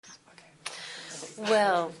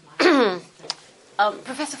Well,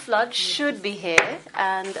 Professor Flood should be here,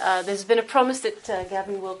 and there's been a promise that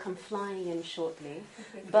Gavin will come flying in shortly.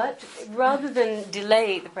 But rather than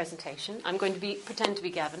delay the presentation, I'm going to pretend to be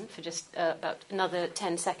Gavin for just about another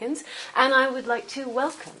 10 seconds, and I would like to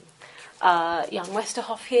welcome Jan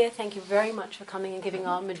Westerhoff here. Thank you very much for coming and giving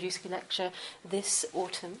our Majewski lecture this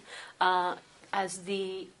autumn as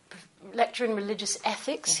the lecturer in religious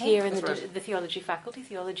ethics here in the theology faculty,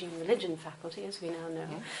 theology and religion faculty, as we now know.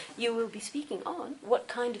 You will be speaking on what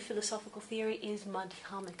kind of philosophical theory is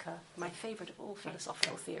Madhyamaka, my favourite of all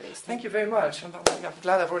philosophical theories. Thank you very much. I'm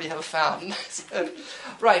glad I've already have a found.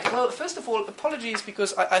 Right, well, first of all, apologies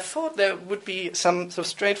because I thought there would be some sort of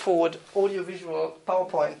straightforward audiovisual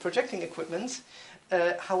PowerPoint projecting equipment.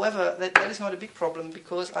 However, that is not a big problem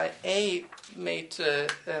because I made a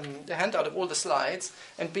handout of all the slides,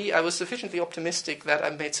 and B, I was sufficiently optimistic that I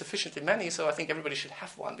made sufficiently many, so I think everybody should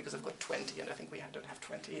have one because I've got 20, and I think we don't have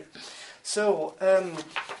 20 here. So,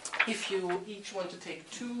 if you each want to take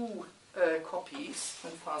 2 copies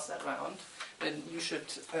and pass that around, then you should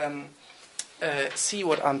see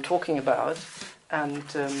what I'm talking about, and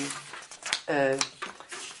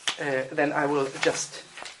then I will just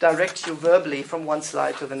direct you verbally from one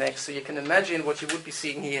slide to the next, so you can imagine what you would be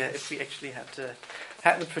seeing here if we actually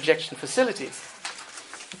had the projection facilities.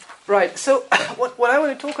 Right, so what I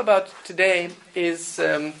want to talk about today is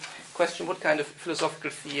question what kind of philosophical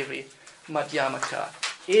theory Madhyamaka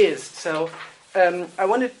is. So I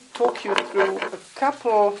want to talk you through a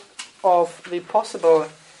couple of the possible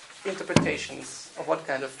interpretations of what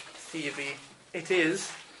kind of theory it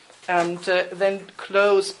is, and then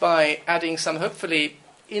close by adding some hopefully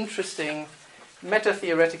interesting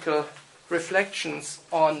meta-theoretical reflections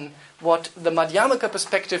on what the Madhyamaka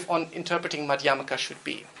perspective on interpreting Madhyamaka should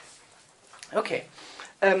be. Okay,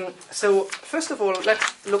 so first of all,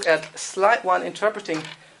 let's look at slide 1, interpreting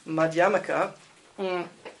Madhyamaka.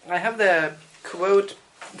 I have the quote,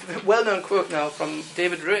 well-known quote now from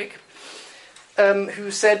David Ruick, who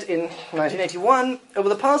said in 1981, over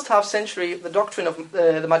the past half-century, the doctrine of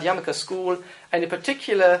the Madhyamaka school, and in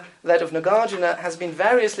particular that of Nagarjuna, has been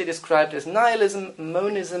variously described as nihilism,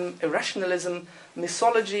 monism, irrationalism,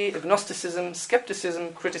 misology, agnosticism,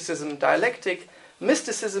 skepticism, criticism, dialectic,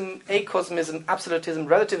 mysticism, acosmism, absolutism,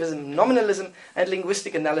 relativism, nominalism, and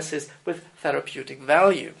linguistic analysis with therapeutic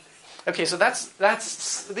value. Okay, so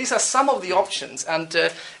these are some of the options, and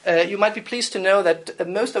you might be pleased to know that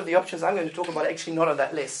most of the options I'm going to talk about are actually not on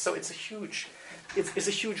that list. So it's a huge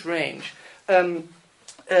range.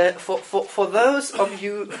 For those of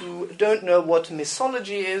you who don't know what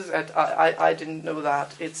misology is, I didn't know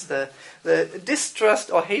that. It's the distrust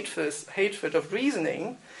or hatred of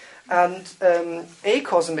reasoning, and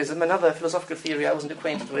acosmism, another philosophical theory I wasn't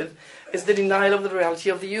acquainted with, is the denial of the reality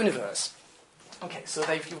of the universe. Okay, so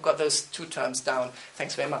you've got those 2 terms down.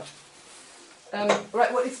 Thanks very much. Right,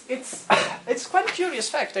 well, it's quite a curious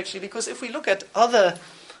fact, actually, because if we look at other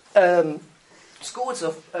schools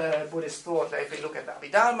of Buddhist thought, like if we look at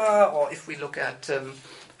Abhidharma, or if we look at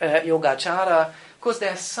Yogacara, of course,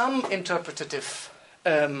 there are some interpretative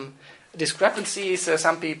discrepancies.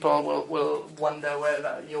 Some people will wonder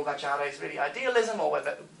whether Yogacara is really idealism, or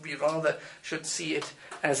whether we rather should see it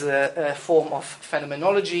as a form of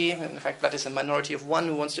phenomenology. In fact, that is a minority of one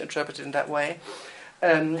who wants to interpret it in that way.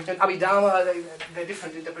 And Abhidharma, there are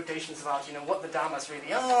different interpretations about what the dharmas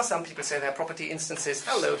really are. Some people say they're property instances.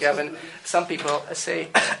 Hello, Gavin. Some people say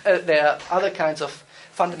there are other kinds of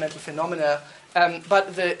fundamental phenomena.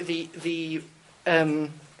 But the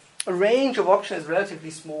range of options is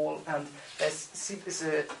relatively small, and there's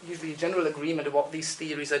usually general agreement of what these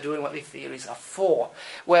theories are doing, what these theories are for.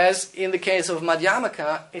 Whereas in the case of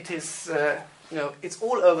Madhyamaka, it is it's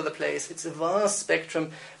all over the place. It's a vast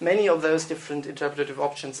spectrum. Many of those different interpretative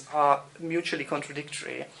options are mutually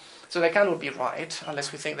contradictory, so they cannot be right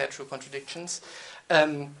unless we think they're true contradictions.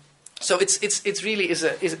 So it's really is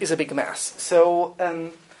a big mess. So.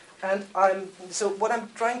 So what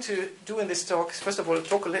I'm trying to do in this talk is, first of all,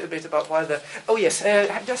 talk a little bit about why just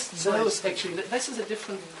those, actually, this is a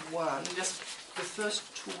different one, just the first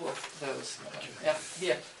 2 of those. Yeah,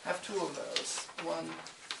 here, I have 2 of those. 1,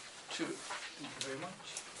 2. Thank you very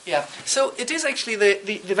much. Yeah, so it is actually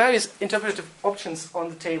the various interpretive options on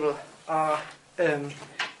the table are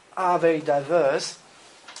very diverse.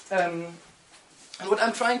 And what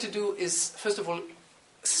I'm trying to do is, first of all,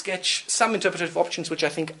 sketch some interpretative options which I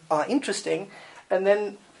think are interesting, and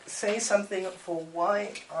then say something for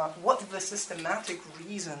what the systematic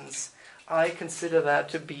reasons I consider that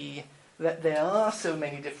to be, that there are so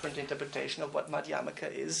many different interpretations of what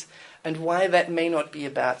Madhyamaka is, and why that may not be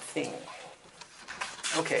a bad thing.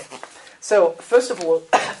 Okay, So, first of all,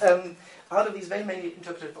 out of these very many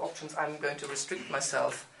interpretive options, I'm going to restrict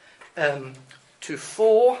myself to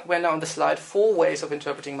four. We're now on the slide, 4 ways of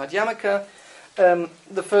interpreting Madhyamaka.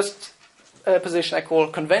 The first position I call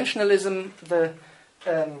conventionalism, the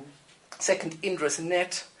second Indra's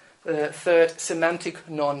net, the third semantic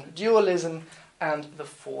non-dualism, and the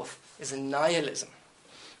fourth is nihilism.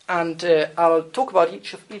 And I'll talk about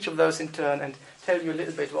each of those in turn and tell you a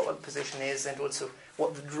little bit about what the position is and also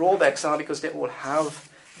what the drawbacks are, because they all have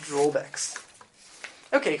drawbacks.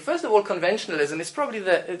 Okay, first of all, conventionalism is probably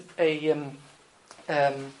a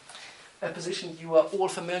position you are all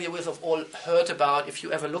familiar with, or all heard about if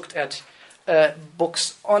you ever looked at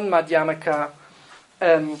books on Madhyamaka.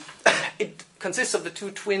 It consists of the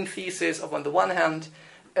two twin theses of, on the one hand,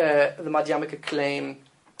 the Madhyamaka claim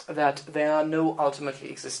that there are no ultimately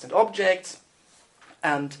existent objects,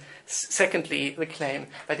 and secondly, the claim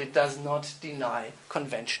that it does not deny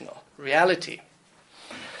conventional reality.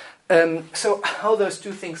 So how those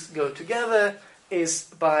two things go together is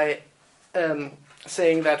by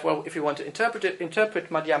saying that, well, if we want to interpret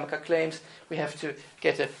Madhyamaka claims, we have to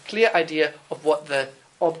get a clear idea of what the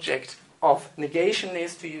object of negation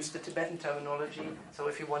is, to use the Tibetan terminology. So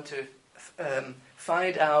if you want to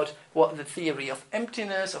find out what the theory of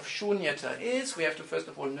emptiness, of shunyata is, we have to first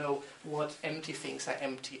of all know what empty things are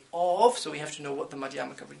empty of. So we have to know what the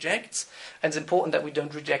Madhyamaka rejects. And it's important that we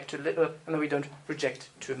don't reject too little and that we don't reject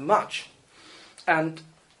too much. And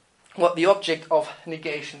what the object of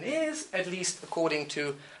negation is, at least according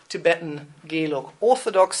to Tibetan Gelug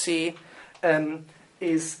orthodoxy,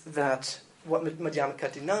 is that what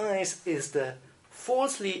Madhyamaka denies is the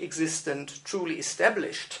falsely existent, truly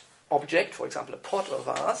established object, for example, a pot or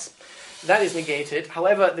vase. That is negated.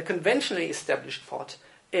 However, the conventionally established pot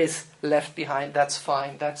is left behind. That's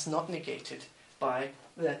fine. That's not negated by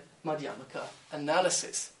the Madhyamaka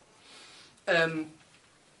analysis.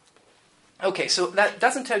 Okay, so that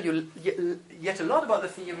doesn't tell you yet a lot about the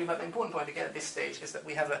theory, but the important point again at this stage is that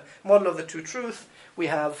we have a model of the two truths. We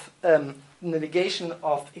have the negation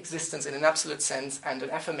of existence in an absolute sense and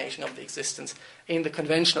an affirmation of the existence in the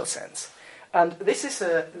conventional sense. And this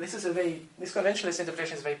conventionalist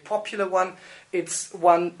interpretation is a very popular one. It's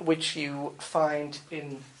one which you find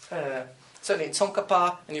in certainly in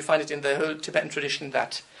Tsongkhapa, and you find it in the whole Tibetan tradition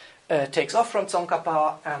that takes off from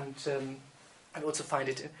Tsongkhapa, and also find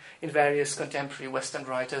it in various contemporary Western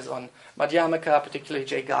writers on Madhyamaka, particularly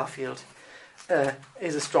J. Garfield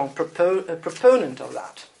is a strong proponent of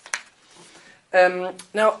that.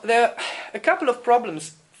 Now, there are a couple of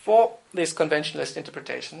problems for this conventionalist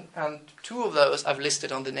interpretation, and 2 of those I've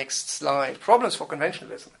listed on the next slide. Problems for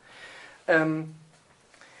conventionalism.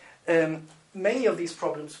 Many of these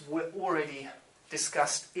problems were already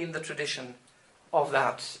discussed in the tradition of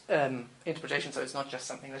that interpretation, so it's not just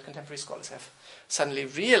something that contemporary scholars have suddenly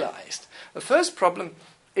realized. The first problem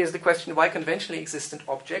is the question why conventionally existent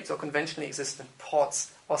objects or conventionally existent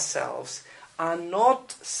pots or selves are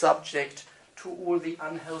not subject to all the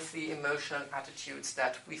unhealthy emotional attitudes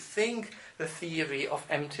that we think the theory of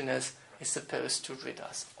emptiness is supposed to rid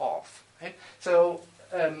us of. Right? So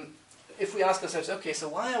if we ask ourselves, okay, so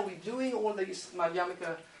why are we doing all these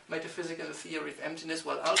Madhyamaka metaphysical theory of emptiness?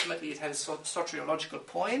 Well, ultimately it has a soteriological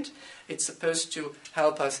point. It's supposed to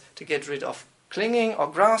help us to get rid of clinging or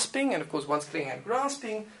grasping, and of course once clinging and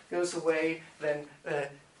grasping goes away, then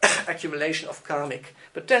accumulation of karmic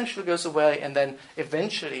potential goes away, and then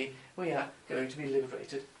eventually we are going to be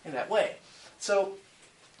liberated in that way. So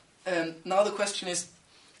now the question is,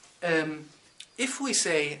 if we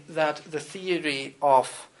say that the theory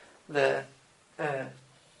of the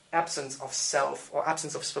absence of self or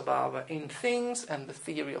absence of svabhava in things and the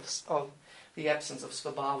theory of the absence of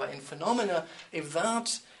svabhava in phenomena, if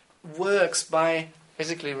that works by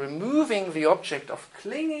basically removing the object of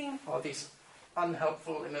clinging or these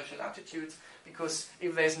unhelpful emotional attitudes, because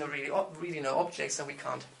if there's really no objects, then we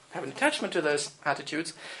can't have an attachment to those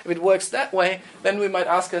attitudes. If it works that way, then we might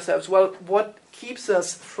ask ourselves, well, what keeps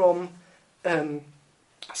us from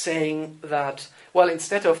saying that, well,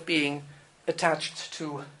 instead of being attached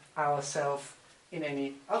to ourself in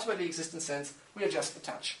any ultimately existent sense, we are just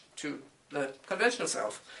attached to the conventional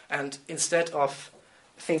self. And instead of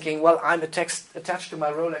thinking, well, I'm attached to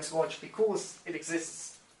my Rolex watch because it exists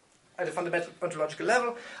at a fundamental ontological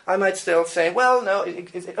level, I might still say, well, no,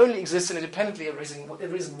 it only exists in a dependently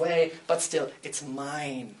arisen way, but still, it's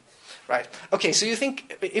mine. Right. Okay, so you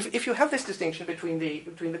think, if you have this distinction between the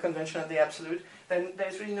conventional and the absolute, then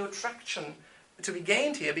there's really no traction to be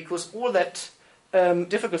gained here, because all that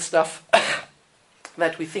difficult stuff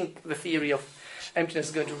that we think the theory of emptiness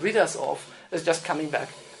is going to rid us of is just coming back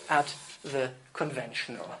at the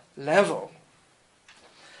conventional level.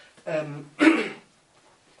 And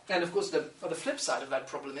of course, the flip side of that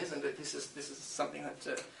problem is, and this is something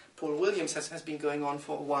that Paul Williams has been going on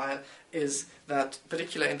for a while, is that,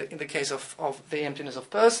 particularly in the case of the emptiness of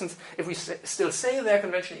persons, if we still say they're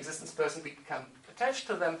conventionally existent persons, we become attached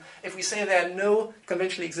to them. If we say there are no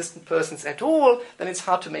conventionally existent persons at all, then it's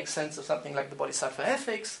hard to make sense of something like the Bodhisattva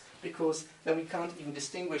ethics, because then we can't even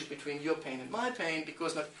distinguish between your pain and my pain,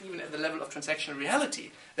 because not even at the level of transactional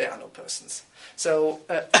reality there are no persons. So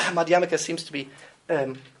Madhyamaka seems to be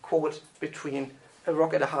caught between a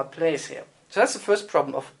rock and a hard place here. So that's the first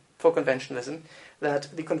problem for conventionalism,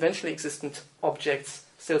 that the conventionally existent objects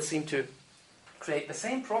still seem to create the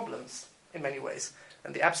same problems in many ways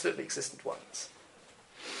than the absolutely existent ones.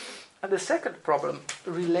 And the second problem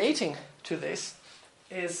relating to this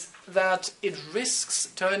is that it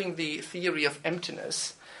risks turning the theory of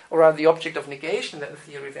emptiness, or rather the object of negation that the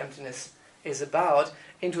theory of emptiness is about,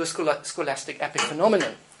 into a scholastic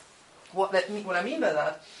epiphenomenon. What I mean by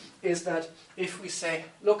that is that if we say,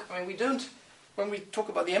 look, I mean, when we talk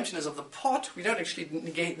about the emptiness of the pot, we don't actually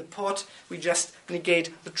negate the pot, we just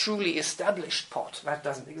negate the truly established pot. That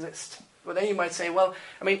doesn't exist. But then you might say, well,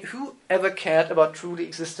 I mean, who ever cared about truly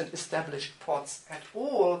existent established pots at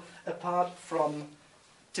all, apart from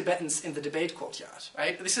Tibetans in the debate courtyard,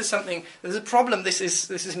 right? This is a problem, this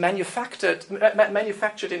is manufactured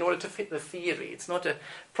in order to fit the theory. It's not a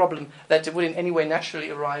problem that would in any way naturally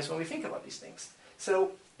arise when we think about these things.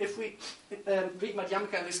 So if we read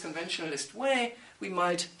Madhyamaka in this conventionalist way, we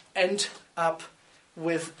might end up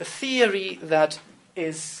with a theory that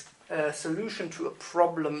is a solution to a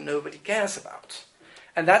problem nobody cares about.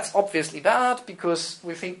 And that's obviously bad, because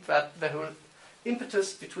we think that the whole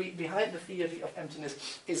impetus behind the theory of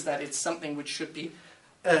emptiness is that it's something which should be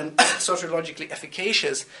sociologically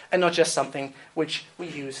efficacious and not just something which we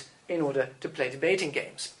use in order to play debating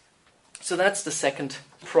games. So that's the second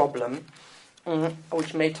problem,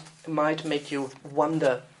 which might make you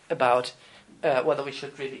wonder about whether we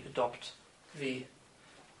should really adopt the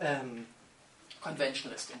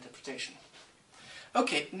conventionalist interpretation.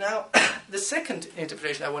 Okay, now the second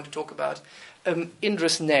interpretation I want to talk about,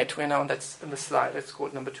 Indra's net. We're now, that's in the slide, it's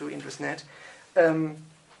called number 2, Indra's net.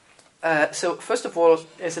 So first of all,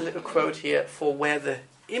 there's a little quote here for where the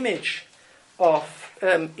image of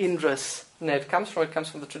Indra's net comes from. It comes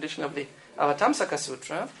from the tradition of the Madhyamaka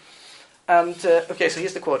Sutra. And, okay, so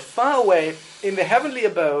here's the quote. Far away in the heavenly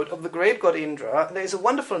abode of the great god Indra, there is a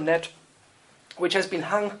wonderful net which has been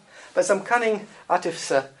hung by some cunning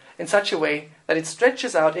artificer in such a way that it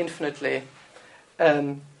stretches out infinitely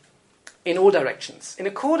in all directions. In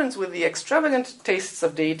accordance with the extravagant tastes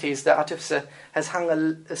of deities, the artificer has hung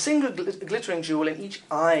a single glittering jewel in each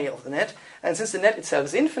eye of the net, and since the net itself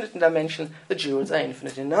is infinite in dimension, the jewels are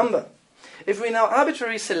infinite in number. If we now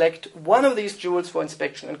arbitrarily select one of these jewels for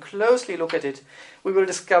inspection and closely look at it, we will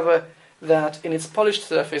discover that in its polished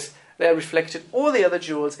surface there are reflected all the other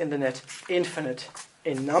jewels in the net, infinite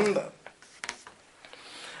in number.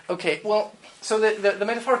 Okay, well, so the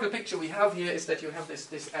metaphorical picture we have here is that you have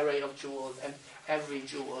this array of jewels, and every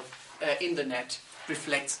jewel in the net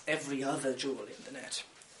reflects every other jewel in the net.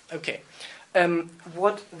 Okay,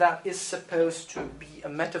 what that is supposed to be a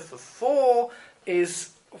metaphor for is,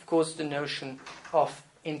 of course, the notion of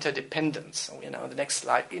interdependence. So we are now on the next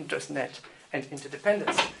slide, Indra's net and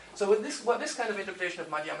interdependence. So what this kind of interpretation of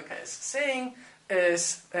Madhyamaka is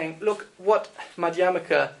saying, look, what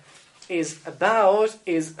Madhyamaka is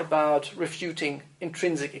about refuting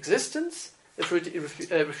intrinsic existence,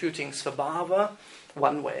 refuting svabhava,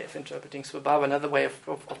 one way of interpreting svabhava, another way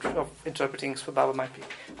of interpreting svabhava might be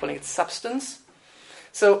calling it substance.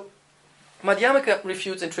 So Madhyamaka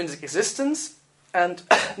refutes intrinsic existence, and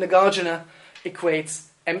Nagarjuna equates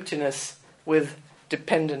emptiness with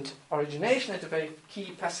dependent origination. It's a very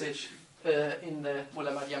key passage in the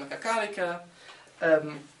Mula Madhyamaka Karika.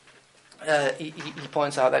 He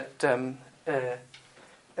points out that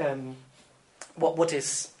what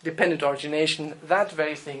is dependent origination, that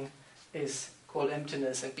very thing is called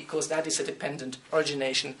emptiness, and because that is a dependent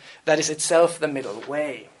origination, that is itself the middle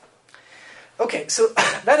way. Okay, so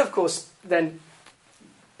that of course then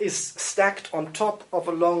is stacked on top of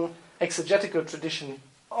a long exegetical tradition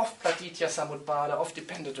of pratitya samutpada, of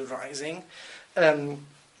dependent arising,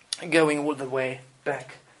 going all the way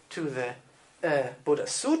back to the Buddha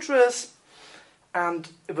Sutras, and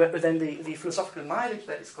then the philosophical mileage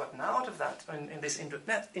that is gotten out of that in this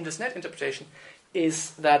Indra's net interpretation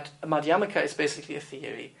is that Madhyamaka is basically a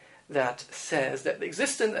theory that says that the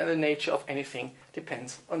existence and the nature of anything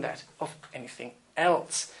depends on that of anything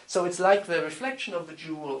else. So it's like the reflection of the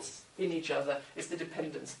jewels in each other is the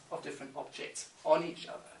dependence of different objects on each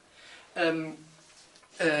other.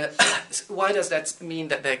 Why does that mean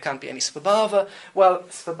that there can't be any svabhava? Well,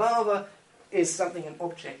 svabhava is something an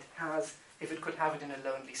object has if it could have it in a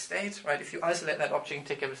lonely state, right? If you isolate that object and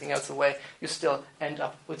take everything else away, you still end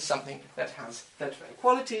up with something that has that very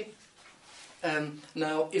quality.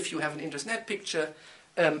 Now, if you have an internet picture,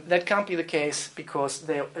 that can't be the case because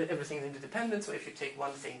everything is interdependent. So if you take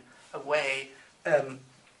one thing away,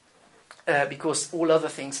 because all other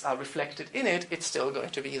things are reflected in it, it's still going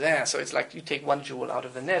to be there. So it's like you take one jewel out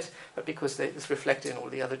of the net, but because it's reflected in all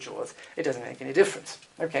the other jewels, it doesn't make any difference.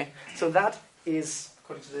 Okay, so that is,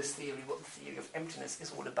 according to this theory, what the theory of emptiness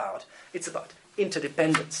is all about. It's about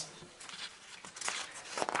interdependence.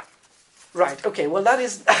 Right. Okay. Well, that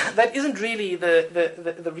isn't really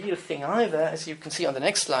the real thing either, as you can see on the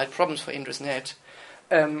next slide. Problems for Indra's net,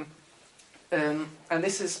 and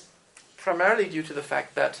this is primarily due to the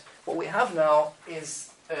fact that what we have now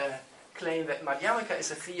is a claim that Madhyamaka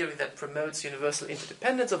is a theory that promotes universal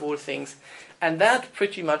interdependence of all things, and that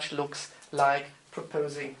pretty much looks like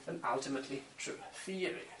proposing an ultimately true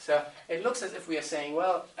theory. So it looks as if we are saying,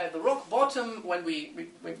 well, at the rock bottom, when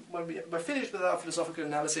we're finished with our philosophical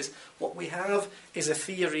analysis, what we have is a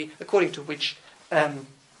theory according to which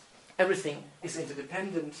everything is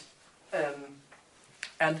interdependent,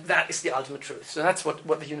 and that is the ultimate truth. So that's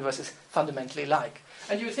what the universe is fundamentally like.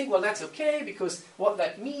 And you would think, well, that's okay, because what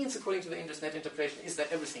that means, according to the Indra's net interpretation, is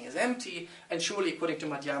that everything is empty, and surely, according to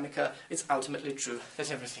Madhyamaka, it's ultimately true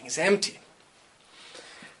that everything is empty.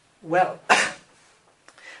 Well,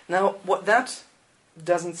 now what that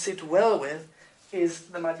doesn't sit well with is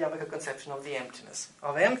the Madhyamaka conception of the emptiness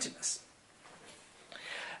of emptiness.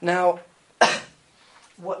 Now,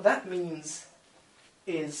 what that means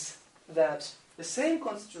is that the same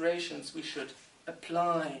considerations we should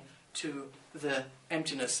apply to the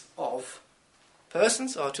emptiness of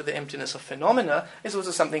persons or to the emptiness of phenomena is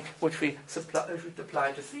also something which we should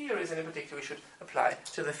apply to theories, and in particular we should apply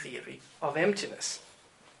to the theory of emptiness.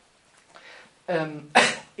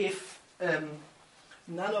 If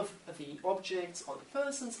none of the objects or the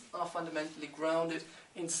persons are fundamentally grounded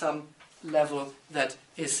in some level that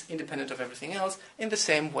is independent of everything else, in the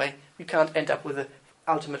same way you can't end up with an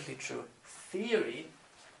ultimately true theory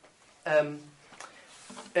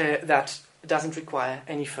that doesn't require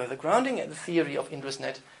any further grounding, and the theory of Indra's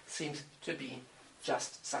net seems to be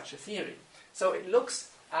just such a theory. So it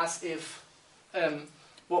looks as if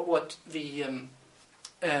what the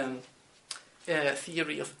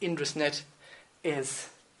theory of Indra's net is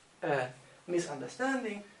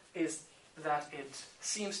misunderstanding is that it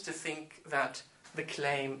seems to think that the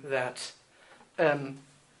claim that the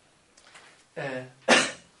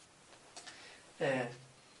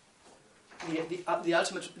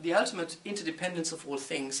ultimate interdependence of all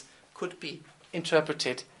things could be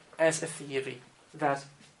interpreted as a theory that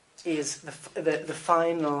is the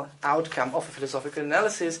final outcome of a philosophical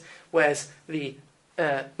analysis, whereas the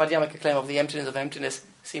Madhyamaka claim of the emptiness of emptiness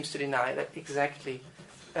seems to deny that exactly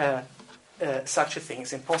such a thing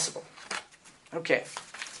is impossible. Okay,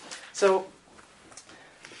 so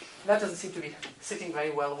that doesn't seem to be sitting very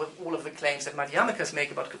well with all of the claims that Madhyamakas make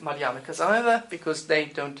about Madhyamakas either, because they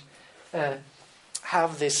don't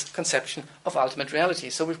have this conception of ultimate reality.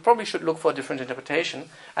 So we probably should look for a different interpretation,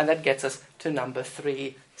 and that gets us to number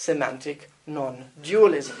 3, semantic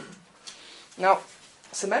non-dualism. Now,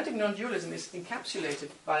 semantic non-dualism is encapsulated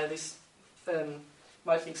by this,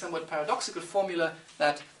 I think, somewhat paradoxical formula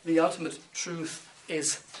that the ultimate truth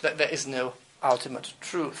is that there is no ultimate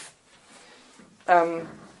truth.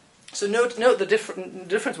 So note the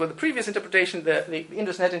difference with the previous interpretation. The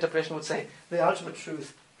Indra's net interpretation would say the ultimate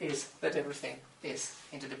truth is that everything is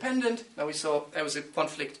interdependent. Now we saw there was a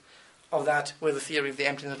conflict of that with the theory of the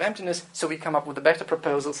emptiness of emptiness, so we come up with a better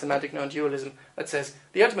proposal, semantic non-dualism, that says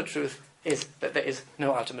the ultimate truth is that there is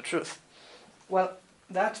no ultimate truth. Well,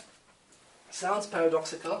 that sounds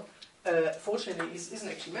paradoxical. Fortunately, it isn't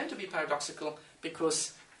actually meant to be paradoxical,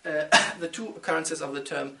 because the two occurrences of the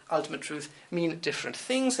term ultimate truth mean different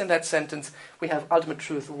things in that sentence. We have ultimate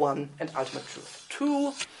truth 1 and ultimate truth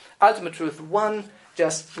 2. Ultimate truth 1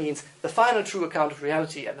 just means the final true account of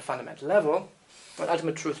reality at the fundamental level, but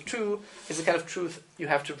ultimate truth 2 is the kind of truth you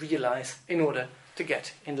have to realize in order to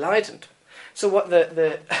get enlightened. So what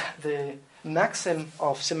the maxim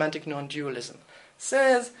of semantic non-dualism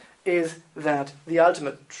says is that the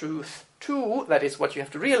ultimate truth 2, that is what you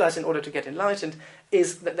have to realize in order to get enlightened,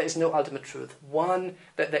 is that there is no ultimate truth 1,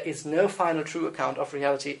 that there is no final true account of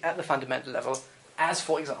reality at the fundamental level, as,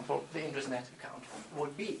 for example, the Indra's net account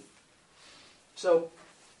would be. So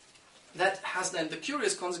that has then the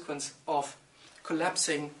curious consequence of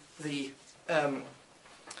collapsing the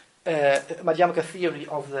Madhyamaka theory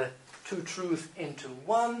of the two truths into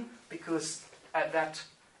one, because at that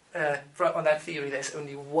on that theory there's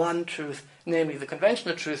only one truth, namely the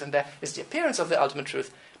conventional truth, and there is the appearance of the ultimate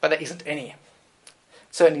truth, but there isn't any.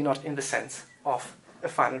 Certainly not in the sense of a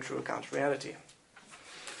final true account of reality.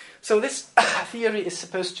 So this theory is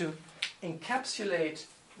supposed to encapsulate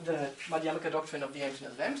the Madhyamaka doctrine of the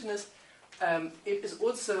emptiness of emptiness. It is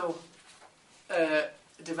also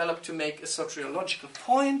developed to make a soteriological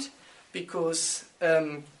point, because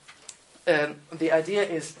the idea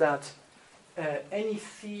is that any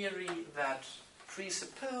theory that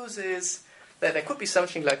presupposes that there could be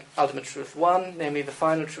something like ultimate truth one, namely the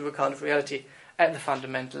final true account of reality at the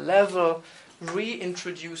fundamental level,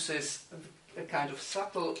 reintroduces a kind of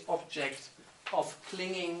subtle object of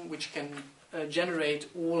clinging which can generate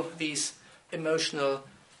all these emotional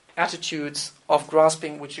attitudes of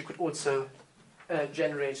grasping, which you could also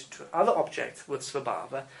generate to other objects with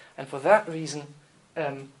Svabhava. And for that reason,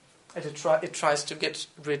 it tries to get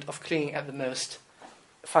rid of clinging at the most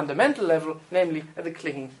fundamental level, namely at the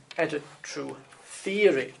clinging at a true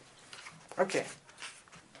theory. Okay.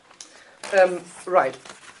 Right.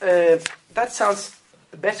 That sounds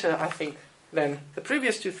better, I think, than the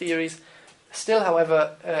previous two theories. Still,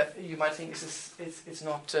 however, you might think it's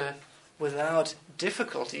not without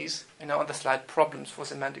difficulties. On the slide, problems for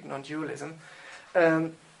semantic non-dualism.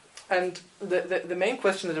 And the main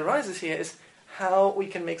question that arises here is how we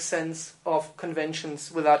can make sense of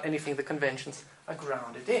conventions without anything the conventions are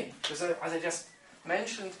grounded in. Because as I just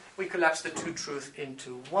mentioned, we collapse the two truths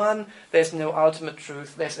into one. There's no ultimate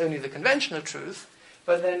truth, there's only the conventional truth.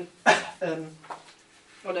 But then,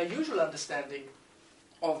 on a usual understanding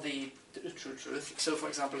of the true truth, so for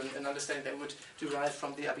example, an understanding that would derive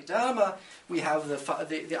from the Abhidharma, we have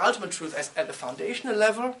the ultimate truth as at the foundational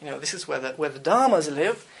level. This is where the dharmas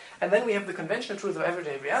live. And then we have the conventional truth of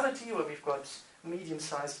everyday reality, where we've got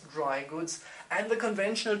medium-sized dry goods, and the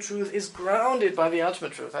conventional truth is grounded by the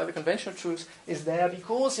ultimate truth. The conventional truth is there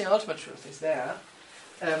because the ultimate truth is there.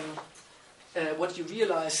 What you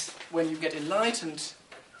realize when you get enlightened,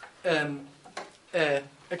 according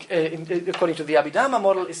to the Abhidharma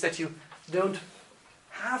model, is that you don't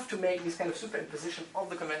have to make this kind of superimposition of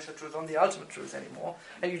the conventional truth on the ultimate truth anymore,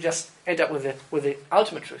 and you just end up with the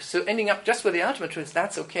ultimate truth. So ending up just with the ultimate truth,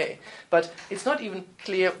 that's okay. But it's not even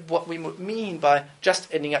clear what we mean by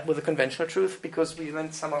just ending up with the conventional truth, because we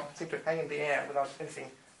then somehow seem to hang in the air without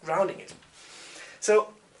anything grounding it. So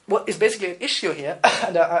what is basically an issue here,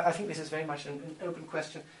 and I think this is very much an open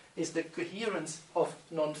question, is the coherence of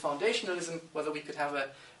non-foundationalism, whether we could have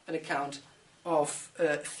an account of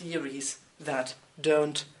theories that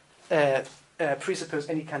don't presuppose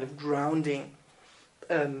any kind of grounding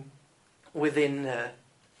within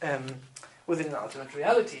an ultimate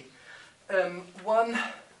reality. One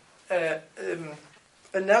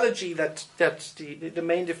analogy that the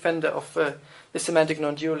main defender of the semantic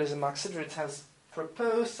non-dualism, Mark Sidritz, has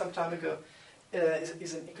proposed some time ago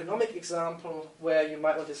is an economic example where you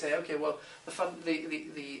might want to say, okay, well, the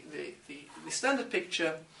standard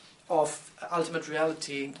picture of ultimate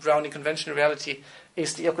reality, grounding conventional reality,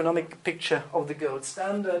 is the economic picture of the gold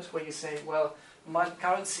standard, where you say, well, my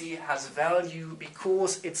currency has value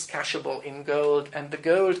because it's cashable in gold, and the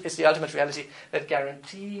gold is the ultimate reality that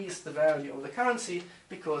guarantees the value of the currency,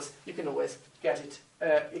 because you can always get it,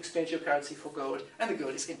 exchange your currency for gold, and the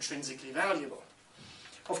gold is intrinsically valuable.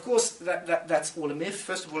 Of course, that's all a myth.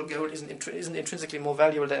 First of all, gold isn't intrinsically more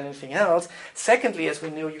valuable than anything else. Secondly, as we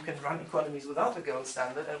know, you can run economies without a gold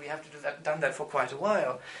standard, and we have done that for quite a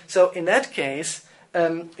while. So in that case,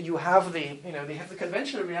 you have the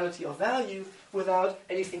conventional reality of value without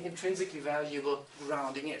anything intrinsically valuable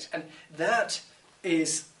grounding it, and that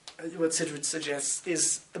is what Sidritz suggests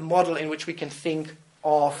is a model in which we can think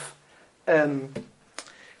of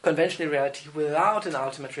conventional reality without an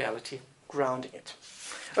ultimate reality grounding it.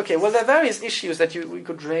 Okay, well, there are various issues that we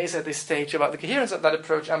could raise at this stage about the coherence of that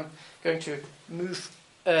approach. I'm going to move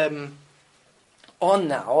on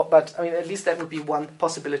now, but I mean, at least that would be one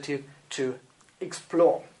possibility to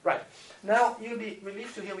explore. Right. Now, you'll be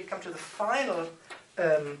relieved to hear we come to the final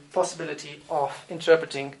possibility of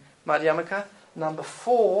interpreting Madhyamaka, number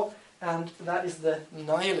 4, and that is the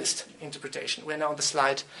nihilist interpretation. We're now on the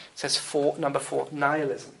slide, it says number 4,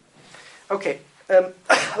 nihilism. Okay,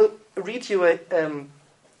 I'll read you a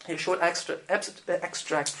short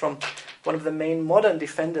extract from one of the main modern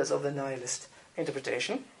defenders of the nihilist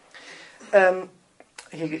interpretation.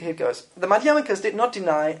 Here goes. The Madhyamakas did not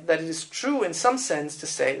deny that it is true in some sense to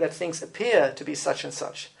say that things appear to be such and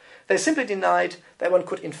such. They simply denied that one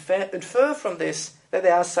could infer from this that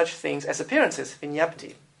there are such things as appearances,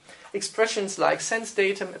 vinyapti. expressions like sense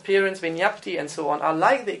datum, appearance, vignapti, and so on are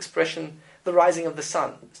like the expression the rising of the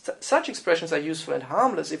sun. Such expressions are useful and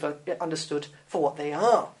harmless if understood for what they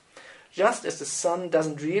are. Just as the sun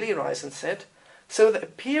doesn't really rise and set, so the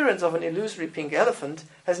appearance of an illusory pink elephant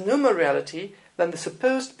has no more reality than the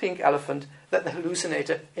supposed pink elephant that the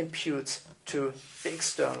hallucinator imputes to the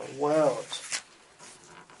external world.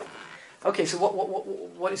 Okay, so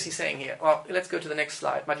what is he saying here? Well, let's go to the next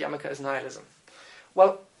slide. Madhyamaka is nihilism.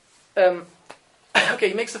 Well, okay,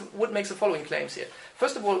 he makes the following claims here.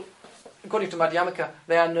 First of all, according to Madhyamaka,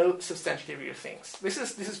 there are no substantially real things. This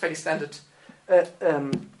is fairly standard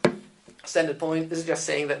point. This is just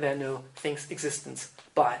saying that there are no things existence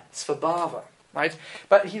by svabhava, right?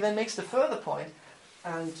 But he then makes the further point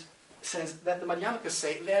and says that the Madhyamakas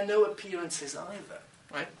say there are no appearances either,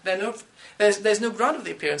 right? There's no ground of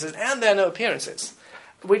the appearances, and there are no appearances,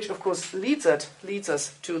 which of course leads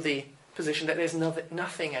us to the position that there's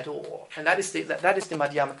nothing at all, and that is the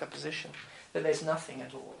Madhyamaka position, that there's nothing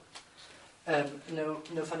at all. No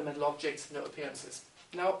fundamental objects, no appearances.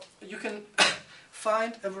 Now, you can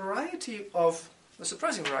find a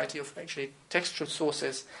surprising variety of actually textual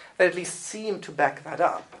sources that at least seem to back that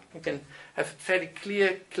up. You can have fairly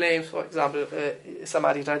clear claims, for example,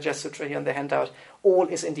 Samadhi Raja Sutra here on the handout, all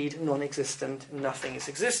is indeed non-existent, nothing is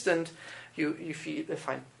existent. You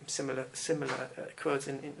find similar quotes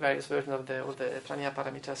in various versions of the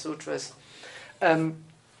Prajnaparamita Sutras.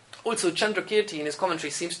 Also, Chandrakirti in his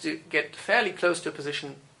commentary seems to get fairly close to a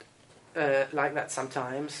position like that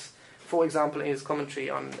sometimes. For example, in his commentary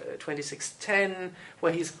on 2610,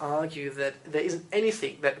 where he's argued that there isn't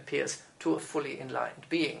anything that appears to a fully enlightened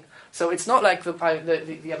being. So it's not like the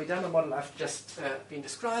Abhidhamma model I've just been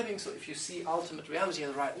describing. So if you see ultimate reality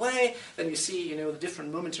in the right way, then you see the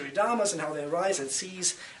different momentary dharmas and how they arise and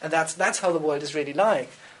cease, and that's how the world is really like.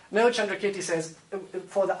 No, Chandrakirti says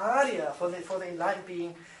for the Arya, for the enlightened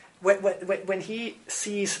being, when he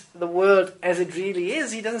sees the world as it really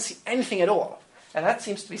is, he doesn't see anything at all. And that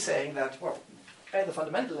seems to be saying that, well, at the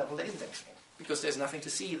fundamental level, there isn't anything, because there's nothing to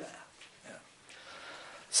see there. Yeah.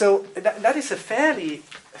 So that is a fairly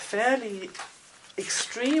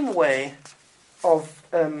extreme way of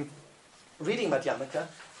reading Madhyamaka,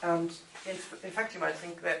 and in fact you might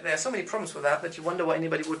think that there are so many problems with that you wonder why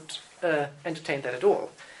anybody would entertain that at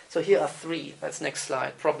all. So here are three, that's next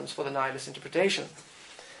slide, problems for the nihilist interpretation.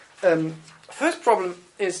 First problem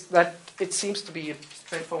is that it seems to be a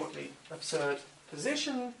straightforwardly absurd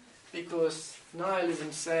position, because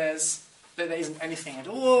nihilism says that there isn't anything at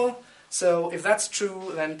all. So if that's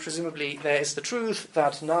true, then presumably there is the truth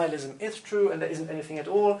that nihilism is true and there isn't anything at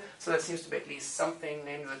all. So that seems to be at least something,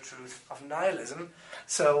 namely the truth of nihilism.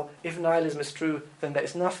 So if nihilism is true, then there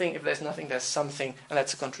is nothing. If there's nothing, there's something, and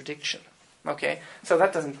that's a contradiction. Okay, so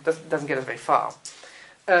that doesn't get us very far.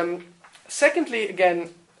 Secondly, again,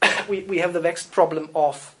 we have the vexed problem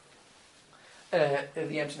of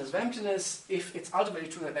the emptiness of emptiness. If it's ultimately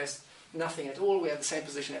true that there's nothing at all, we have the same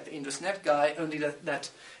position as the Indus-Net guy, only that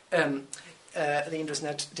the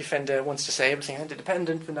Indus-Net defender wants to say everything is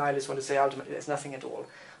interdependent, the nihilists want to say ultimately there's nothing at all.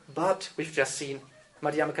 But we've just seen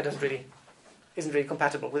Madhyamaka isn't really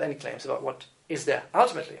compatible with any claims about what is there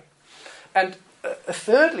ultimately. And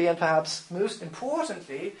thirdly, and perhaps most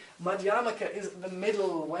importantly, Madhyamaka is the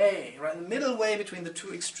middle way, right? The middle way between the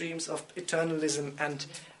two extremes of eternalism and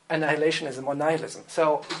annihilationism or nihilism.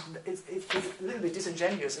 So it's a little bit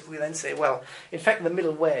disingenuous if we then say, well, in fact, the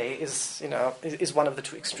middle way is one of the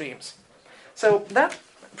two extremes. So that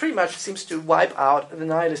pretty much seems to wipe out the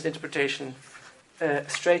nihilist interpretation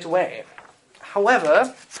straight away.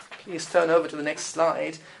 However, please turn over to the next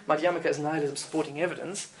slide. Madhyamaka is nihilism supporting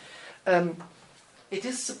evidence. It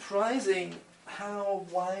is surprising how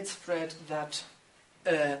widespread that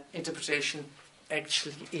interpretation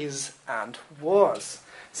actually is and was.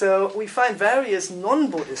 So we find various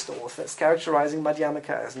non-Buddhist authors characterizing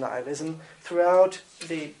Madhyamaka as nihilism throughout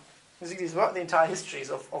the entire histories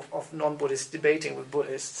of non-Buddhists debating with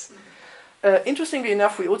Buddhists. Interestingly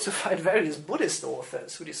enough, we also find various Buddhist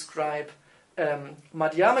authors who describe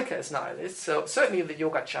Madhyamaka as nihilist. So certainly the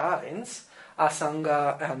Yogacarins,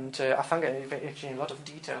 Asanga and Asanga actually in a lot of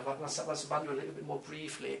detail, but Vasubandhu a little bit more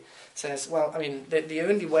briefly says, well, I mean, the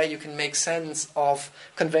only way you can make sense of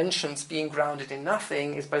conventions being grounded in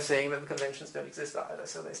nothing is by saying that the conventions don't exist either,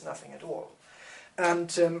 so there's nothing at all.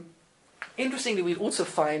 And interestingly, we also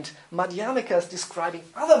find Madhyamakas describing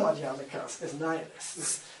other Madhyamakas as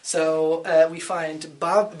nihilists. So we find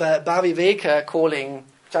Bhaviveka calling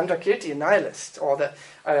Chandrakirti a nihilist, or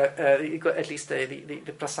at least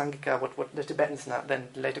the Prasangika, what the Tibetans then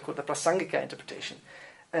later called the Prasangika interpretation,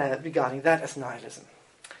 regarding that as nihilism.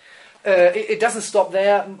 it doesn't stop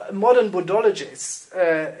there. Modern Buddhologists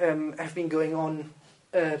have been going on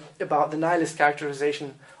about the nihilist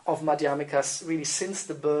characterization of Madhyamikas really since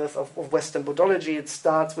the birth of Western Buddhology. It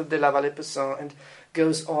starts with de la Vallée-Pessin and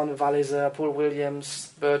goes on Walliser, Paul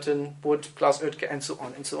Williams, Burton, Wood, Klaus Oetker, and so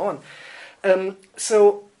on and so on.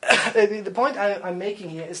 So the point I'm making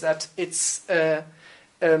here is that it's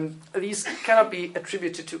these cannot be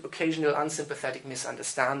attributed to occasional unsympathetic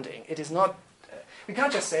misunderstanding. It is not. We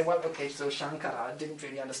can't just say, well, okay, so Shankara didn't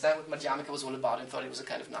really understand what Madhyamaka was all about and thought it was a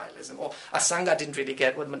kind of nihilism, or Asanga didn't really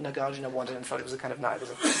get what Nagarjuna wanted and thought it was a kind of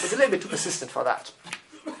nihilism. It's a little bit too persistent for that.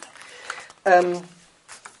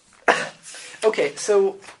 Okay,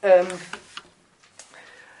 so on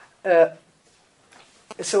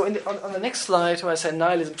the next slide, where I said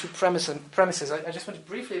nihilism, two premises, I just want to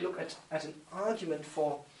briefly look at an argument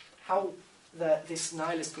for how this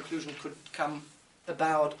nihilist conclusion could come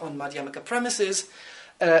about on Madhyamaka premises.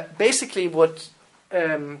 Basically, what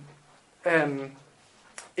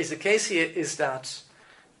is the case here is that,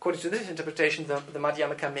 according to this interpretation, the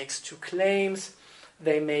Madhyamaka makes two claims.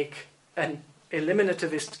 They make an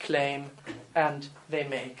eliminativist claim and they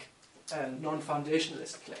make a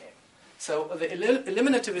non-foundationalist claim. So the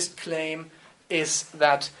eliminativist claim is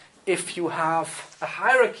that if you have a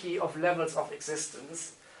hierarchy of levels of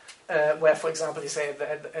existence, where, for example, you say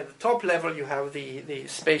at the top level you have the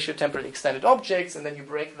spatio-temporally extended objects, and then you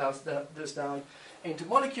break those down into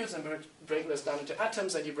molecules, and break those down into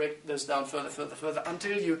atoms, and you break those down further,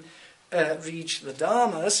 until you reach the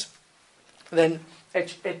dharmas, then the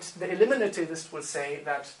eliminativist will say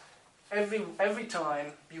that every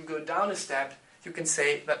time you go down a step, you can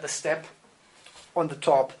say that the step on the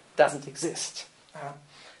top doesn't exist.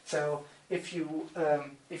 So if you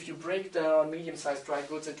break down medium-sized dry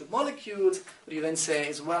goods into molecules, what you then say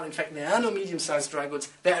is, well, in fact, there are no medium-sized dry goods.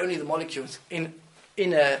 There are only the molecules in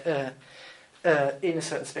a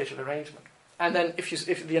certain spatial arrangement. And then if you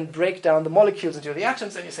then break down the molecules into the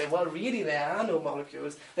atoms, then you say, well, really, there are no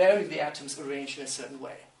molecules. There are only the atoms arranged in a certain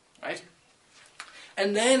way, right?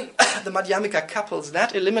 And then the Madhyamaka couples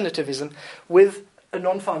that eliminativism with a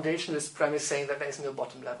non-foundationalist premise saying that there is no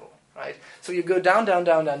bottom level. Right? So you go down.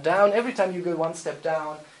 Every time you go one step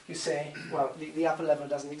down, you say, well, the upper level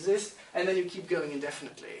doesn't exist, and then you keep going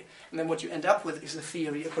indefinitely. And then what you end up with is a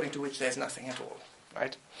theory according to which there's nothing at all.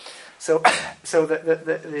 Right? So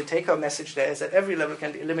the take-home message there is that every level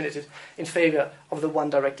can be eliminated in favor of the one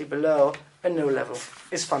directly below, and no level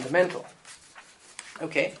is fundamental.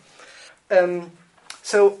 Okay? In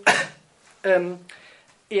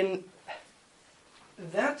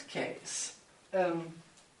that case,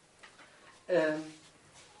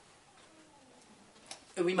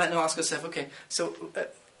 we might now ask ourselves, okay, so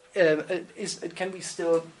can we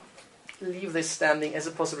still leave this standing as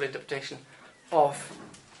a possible interpretation of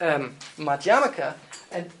Madhyamaka?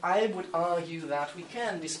 And I would argue that we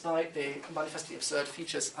can, despite the manifestly absurd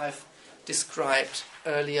features I've described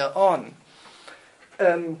earlier on.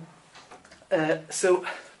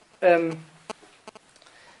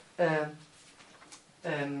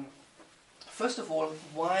 First of all,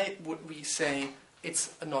 why would we say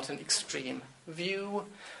it's not an extreme view?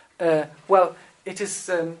 Well, it is.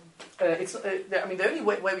 The only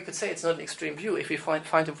way we could say it's not an extreme view if we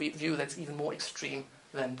find a view that's even more extreme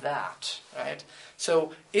than that, right?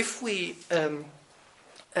 So if we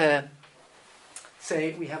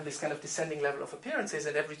say we have this kind of descending level of appearances,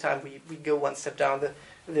 and every time we go one step down,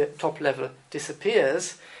 the top level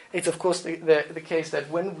disappears. It's of course the case that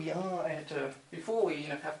when we are at before we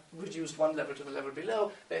have reduced one level to the level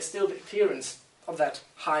below, there's still the appearance of that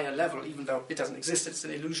higher level, even though it doesn't exist. It's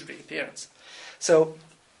an illusory appearance. So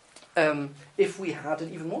if we had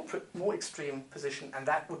an even more extreme position, and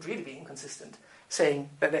that would really be inconsistent, saying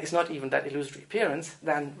that there is not even that illusory appearance,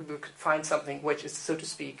 then we could find something which is, so to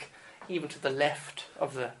speak, even to the left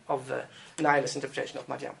of the nihilist interpretation of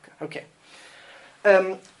Madhyamaka. Okay.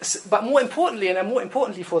 But more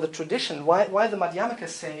importantly for the tradition, why the Madhyamakas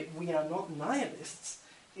say we are not nihilists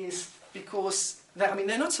is because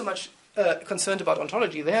they're not so much concerned about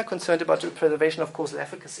ontology. They are concerned about the preservation of causal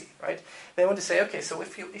efficacy. Right? They want to say, okay, so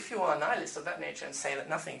if you are a nihilist of that nature and say that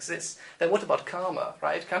nothing exists, then what about karma?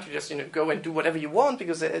 Right? Can't you just go and do whatever you want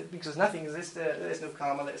because nothing exists? There's no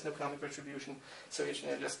karma. There's no karmic retribution. So you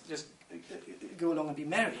just go along and be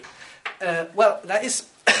merry. Well, that is.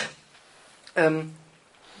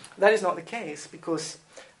 That is not the case, because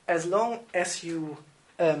as long as you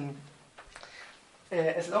are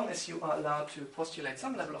allowed to postulate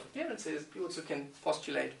some level of appearances, you also can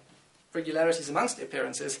postulate regularities amongst the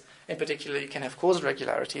appearances. In particular, you can have causal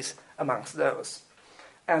regularities amongst those.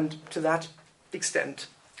 And to that extent,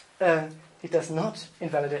 it does not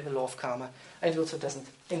invalidate the law of karma, and it also doesn't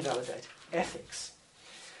invalidate ethics.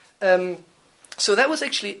 So that was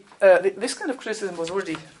actually, this kind of criticism was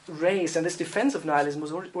already raised, and this defense of nihilism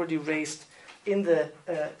was already raised in the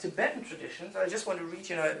Tibetan tradition. So I just want to read,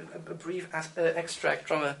 a brief extract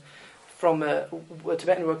from a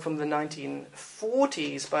Tibetan work from the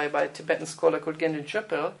 1940s by a Tibetan scholar called Gendun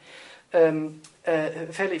Chöpel,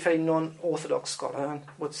 a fairly non-orthodox scholar, I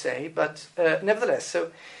would say, but nevertheless,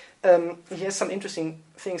 so he has some interesting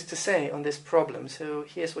things to say on this problem. So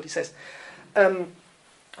here's what he says.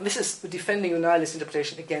 This is defending the nihilist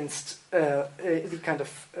interpretation against the kind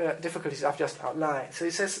of difficulties I've just outlined. So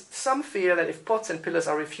he says, some fear that if pots and pillars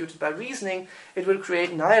are refuted by reasoning, it will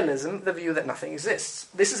create nihilism, the view that nothing exists.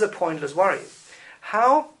 This is a pointless worry.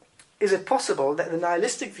 How is it possible that the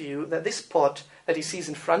nihilistic view that this pot that he sees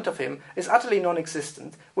in front of him is utterly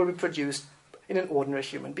non-existent will be produced in an ordinary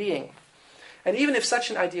human being? And even if such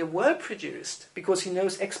an idea were produced, because he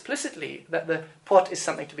knows explicitly that the pot is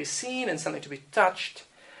something to be seen and something to be touched,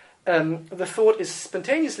 the thought is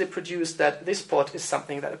spontaneously produced that this pot is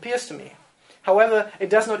something that appears to me. However, it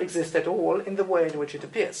does not exist at all in the way in which it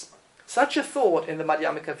appears. Such a thought, in the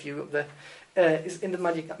Madhyamaka view, is in the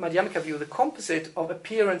Madhyamaka view the composite of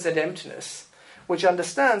appearance and emptiness, which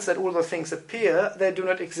understands that although things appear, they do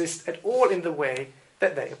not exist at all in the way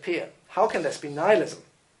that they appear. How can this be nihilism?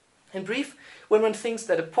 In brief, when one thinks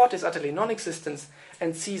that a pot is utterly non-existent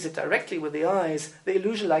and sees it directly with the eyes, the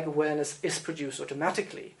illusion-like awareness is produced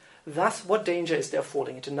automatically. Thus, what danger is there of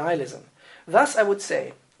falling into nihilism? Thus, I would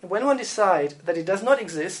say, when one decides that it does not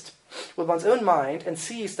exist with one's own mind and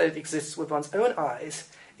sees that it exists with one's own eyes,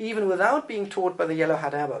 even without being taught by the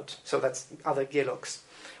yellow-hat abbot, so that's other geloks,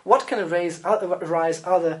 what can arise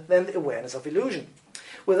other than the awareness of illusion?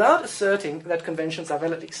 Without asserting that conventions are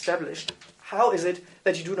validly established, how is it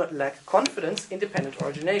that you do not lack confidence in dependent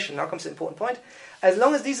origination? Now comes the important point. As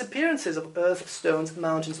long as these appearances of earth, stones,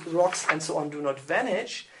 mountains, rocks, and so on do not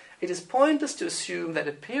vanish, it is pointless to assume that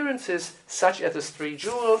appearances such as the three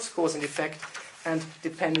jewels, cause and effect, and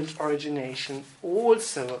dependent origination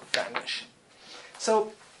also vanish.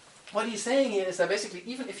 So, what he's saying here is that basically,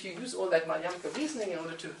 even if you use all that Madhyamaka reasoning in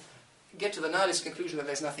order to get to the nihilist conclusion that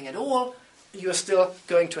there's nothing at all, you're still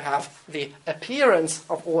going to have the appearance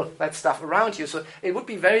of all that stuff around you. So it would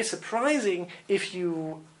be very surprising if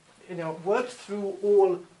you worked through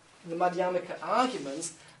all the Madhyamaka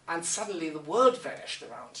arguments and suddenly the world vanished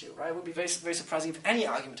around you, right? It would be very, very surprising if any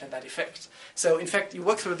argument had that effect. So, in fact, you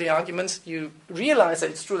work through the arguments, you realize that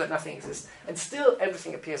it's true that nothing exists, and still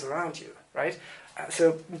everything appears around you, right?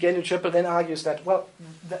 So, Gendun Chöpel then argues that, well,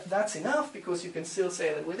 that's enough, because you can still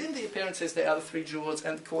say that within the appearances there are the three jewels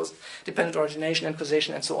and cause, dependent origination and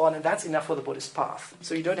causation and so on, and that's enough for the Buddhist path.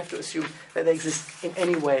 So you don't have to assume that they exist in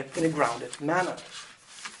any way in a grounded manner.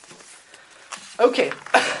 Okay,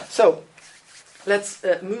 so let's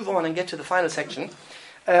move on and get to the final section.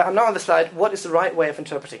 I'm now on the slide, what is the right way of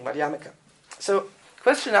interpreting Madhyamaka? So, the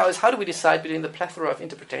question now is, how do we decide between the plethora of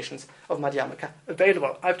interpretations of Madhyamaka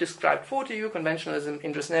available? I've described 4 to you: conventionalism,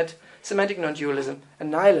 interestnet, semantic non-dualism, and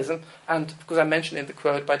nihilism, and of course I mentioned in the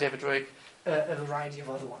quote by David Roig a variety of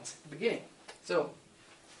other ones at the beginning. So,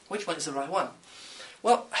 which one is the right one?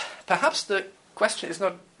 Well, perhaps the question is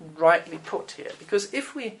not rightly put here, because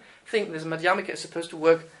if we think this Madhyamaka is supposed to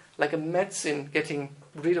work like a medicine getting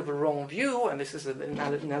rid of a wrong view, and this is an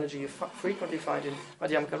analogy you frequently find in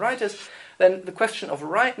Madhyamaka writers, then the question of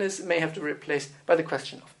rightness may have to be replaced by the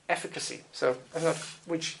question of efficacy. So, not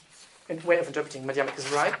which way of interpreting Madhyamaka is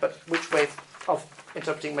right, but which way of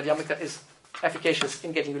interpreting Madhyamaka is efficacious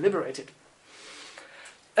in getting you liberated.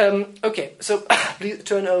 Okay, so please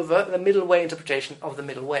turn over the middle way interpretation of the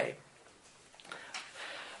middle way.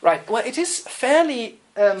 Right, well, it is fairly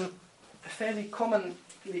commonly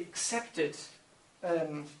accepted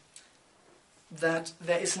that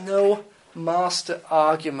there is no master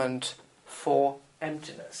argument for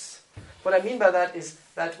emptiness. What I mean by that is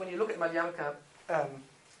that when you look at Madhyamaka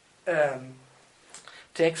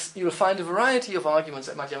texts, you will find a variety of arguments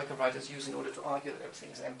that Madhyamaka writers use in order to argue that everything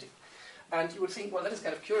is empty. And you would think, well, that is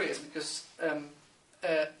kind of curious, because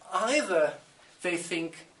either they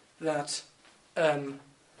think that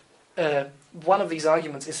one of these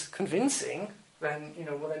arguments is convincing, then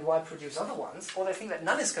why produce other ones? Or they think that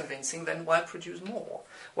none is convincing, then why produce more?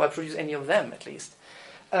 Why produce any of them, at least?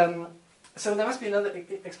 So there must be another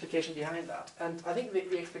explication behind that. And I think the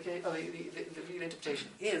real interpretation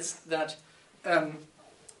is that the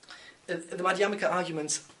Madhyamaka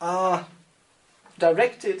arguments are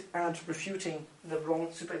directed at refuting the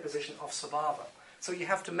wrong superposition of svabhava. So you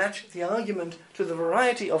have to match the argument to the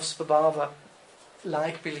variety of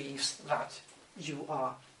svabhava-like beliefs that you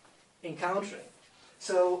are encountering.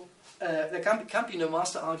 So there can't be no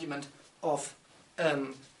master argument of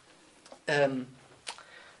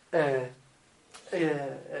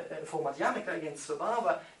for Madhyamaka against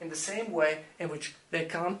Svabhava in the same way in which there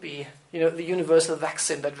can't be, the universal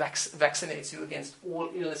vaccine that vaccinates you against all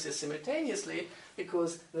illnesses simultaneously,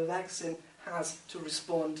 because the vaccine has to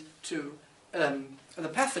respond to the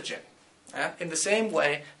pathogen. In the same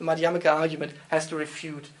way, the Madhyamaka argument has to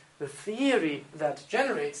refute the theory that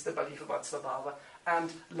generates the belief about Svabhava,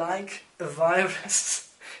 and like a virus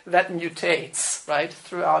that mutates, right,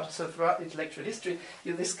 throughout intellectual history,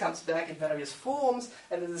 this comes back in various forms,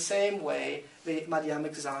 and in the same way, the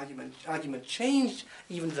Madhyamaka's argument changed,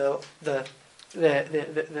 even though the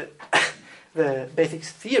basic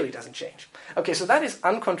theory doesn't change. Okay, so that is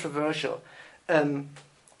uncontroversial,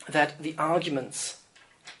 that the arguments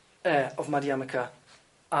of Madhyamaka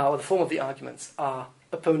or the form of the arguments are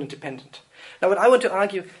opponent-dependent. Now, what I want to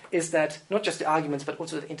argue is that not just the arguments, but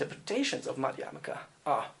also the interpretations of Madhyamaka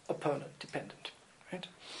are opponent-dependent. Right?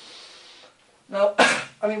 Now,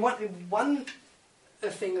 I mean, one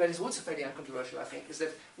thing that is also fairly uncontroversial, I think, is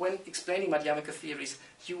that when explaining Madhyamaka theories,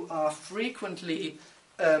 you are frequently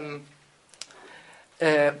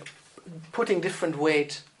putting different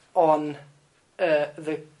weight on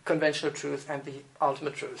the conventional truth and the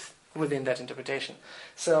ultimate truth within that interpretation.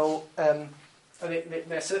 So,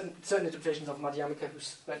 there are certain interpretations of Madhyamaka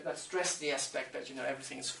that stress the aspect that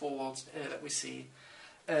everything is false that we see.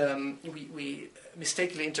 We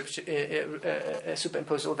mistakenly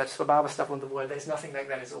superimpose all that Svabhava stuff on the world. There's nothing like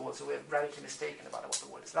that at all. So we're radically mistaken about what the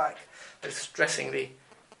world is like. That is stressing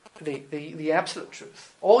the absolute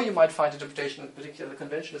truth. Or you might find interpretation, in particular the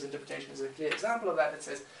conventionalist interpretation is a clear example of that. It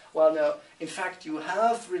says, well, no, in fact you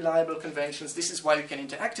have reliable conventions. This is why you can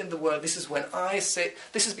interact in the world. This is when I say,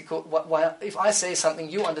 this is because if I say something,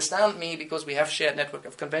 you understand me because we have shared network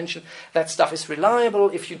of convention. That stuff is reliable.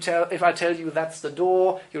 If I tell you that's the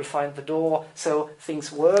door, you'll find the door. So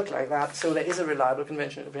things work like that. So there is a reliable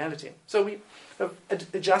convention of reality. So we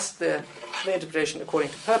adjust the interpretation according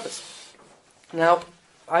to purpose. Now,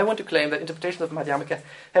 I want to claim that interpretations of Madhyamaka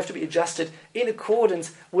have to be adjusted in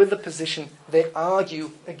accordance with the position they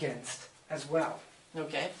argue against as well.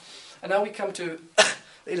 Okay? And now we come to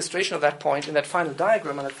the illustration of that point in that final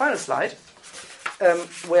diagram on that final slide,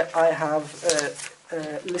 where I have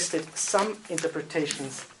listed some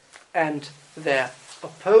interpretations and their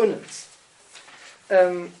opponents.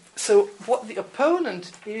 So what the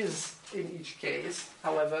opponent is in each case,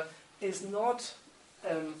 however, is not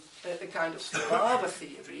a kind of Svabhava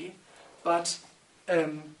theory, but,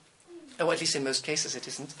 or at least in most cases it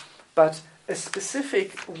isn't, but a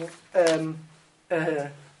specific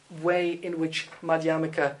way in which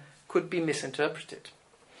Madhyamaka could be misinterpreted.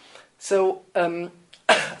 So,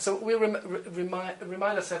 so we remind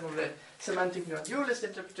ourselves of the semantic non-dualist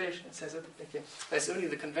interpretation. It says that there's only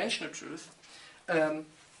the conventional truth.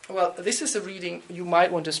 Well, this is a reading you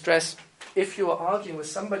might want to stress if you are arguing with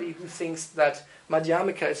somebody who thinks that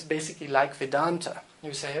Madhyamaka is basically like Vedanta.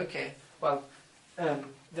 You say, okay, well,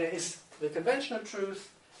 there is the conventional truth,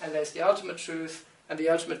 and there's the ultimate truth, and the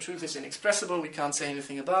ultimate truth is inexpressible, we can't say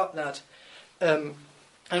anything about that, and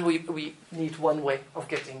we need one way of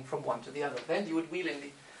getting from one to the other. Then you would wheel in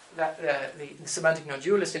the semantic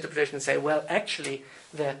non-dualist interpretation and say, well, actually,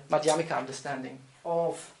 the Madhyamaka understanding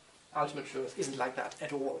of ultimate truth isn't like that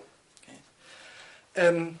at all.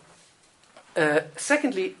 Okay.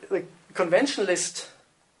 Secondly, the conventionalist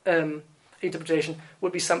interpretation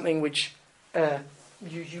would be something which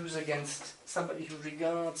you use against somebody who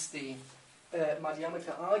regards the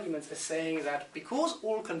Madhyamaka arguments as saying that because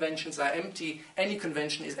all conventions are empty, any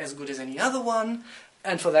convention is as good as any other one,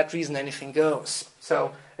 and for that reason anything goes.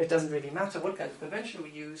 So it doesn't really matter what kind of convention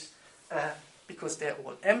we use, because they're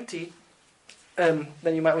all empty. Then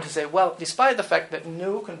you might want to say, well, despite the fact that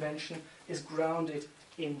no convention is grounded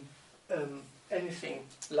in anything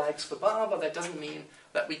like Svabhava, that doesn't mean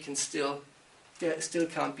that we can still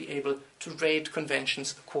can't be able to rate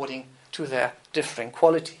conventions according to their differing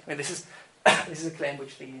quality. I mean, this is a claim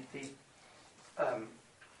which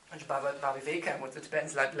Bhaviveka, what the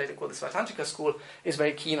Tibetans later called the Svaitantrika school, is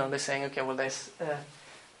very keen on. They're saying, okay, well, there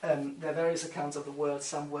are various accounts of the world,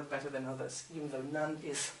 some work better than others, even though none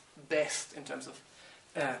is best in terms of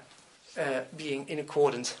being in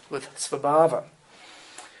accordance with Svabhava.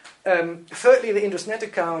 Thirdly, the Indus-Net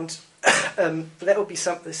account, that would be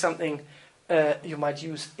something you might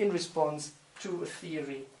use in response to a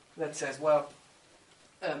theory that says, well,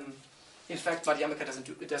 in fact, Madhyamaka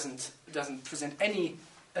doesn't present any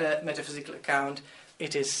metaphysical account.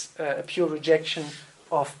 It is a pure rejection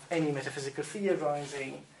of any metaphysical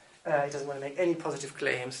theorizing. He doesn't want to make any positive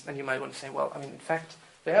claims. And you might want to say, well, I mean, in fact,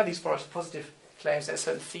 there are these positive claims. There are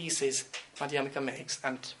certain theses Madhyamaka makes,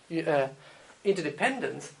 and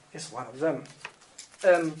interdependence is one of them.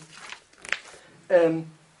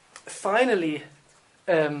 Finally,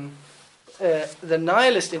 the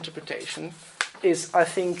nihilist interpretation is, I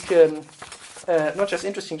think, not just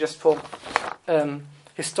interesting just for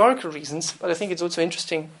historical reasons, but I think it's also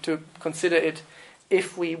interesting to consider it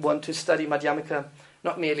if we want to study Madhyamaka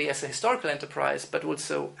not merely as a historical enterprise, but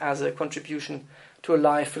also as a contribution to a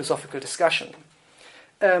live philosophical discussion.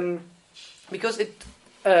 Because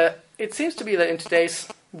it seems to be that in today's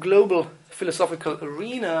global philosophical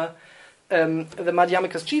arena, the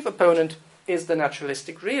Madhyamaka's chief opponent is the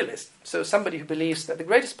naturalistic realist. So somebody who believes that the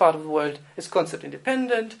greatest part of the world is concept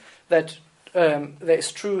independent, that there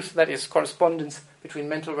is truth, that is correspondence between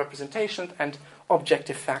mental representation and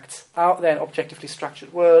objective facts out there, an objectively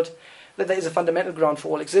structured world, that there is a fundamental ground for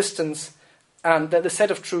all existence, and that the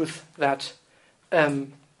set of truth that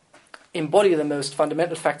embody the most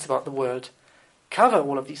fundamental facts about the world cover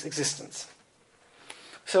all of these existence.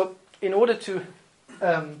 So in order to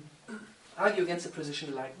argue against a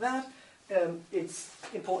position like that, it's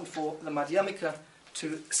important for the Madhyamaka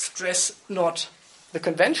to stress not the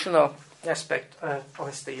conventional aspect of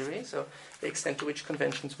his theory, so the extent to which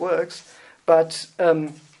conventions works, but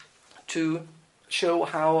to show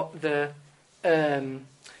how the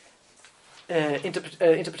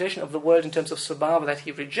interpretation of the world in terms of svabhava that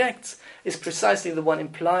he rejects is precisely the one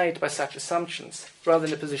implied by such assumptions, rather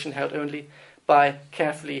than a position held only by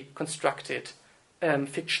carefully constructed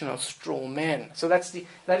fictional straw men. So that is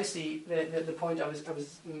the point I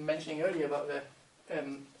was mentioning earlier about the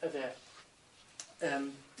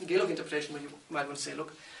Georg interpretation, where you might want to say,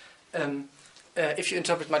 look, if you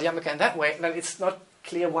interpret Madhyamaka in that way, then it's not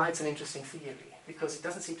clear why it's an interesting theory, because it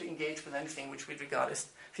doesn't seem to engage with anything which we regard as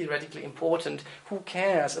theoretically important. Who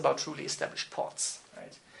cares about truly established pots,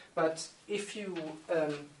 right? But if you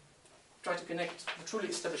try to connect the truly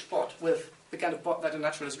established pot with the kind of pot that a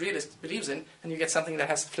naturalist realist believes in, then you get something that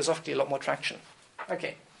has philosophically a lot more traction.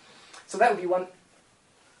 Okay, so that would be one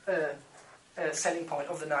selling point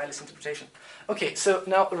of the nihilist interpretation. Okay, so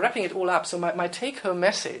now wrapping it all up, so my take-home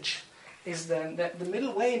message is then that the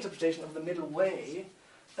middle way interpretation of the middle way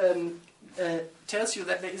tells you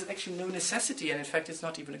that there is actually no necessity, and in fact it's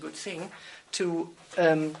not even a good thing, to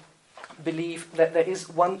believe that there is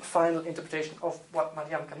one final interpretation of what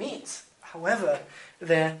Madhyamaka means. However,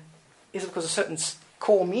 there is of course a certain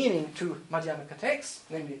core meaning to Madhyamaka texts,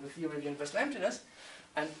 namely the theory of universal emptiness,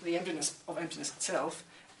 and the emptiness of emptiness itself,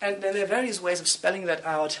 and then there are various ways of spelling that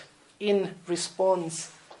out in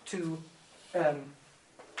response to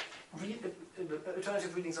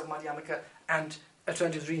alternative readings of Madhyamaka and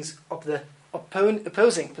alternative readings of the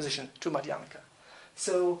opposing position to Madhyamaka.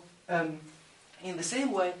 So, in the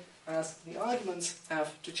same way as the arguments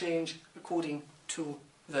have to change according to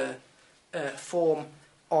the form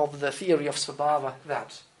of the theory of svabhava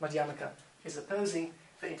that Madhyamaka is opposing,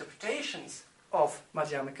 the interpretations of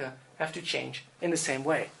Madhyamaka have to change in the same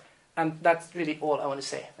way. And that's really all I want to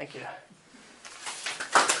say. Thank you.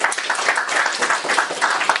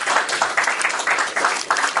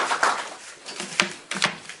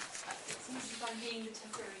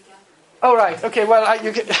 Oh, right. Okay, well, I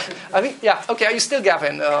think, yeah. Okay, are you still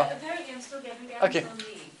Gavin? Apparently I'm still Gavin. Okay. On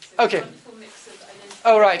leave, so Okay. Wonderful mix of identity.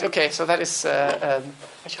 Oh, right. Okay, so that is... you're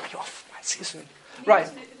off. Right, see you soon. Right.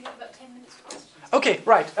 We have about 10 minutes for questions. Okay,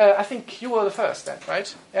 right. I think you were the first then,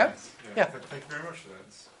 right? Yeah? Yes, Yeah. Thank you very much for that.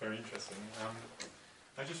 It's very interesting.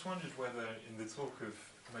 I just wondered whether in the talk of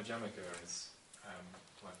Madhyamaka,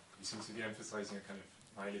 well, you seem to be emphasizing a kind of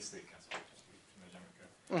nihilistic aspect to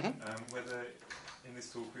Madhyamaka, whether in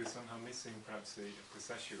this talk we're somehow missing perhaps a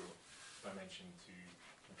processual dimension to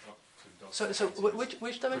So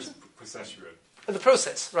which dimension? Processual. The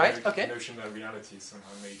process, right? The Okay. notion that reality is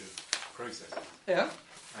somehow made of processes. Yeah.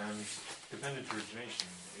 And dependent origination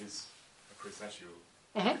is a processual,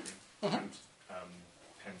 Mhm. and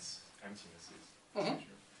hence emptiness is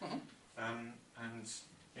processual. And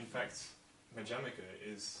in fact, Madhyamaka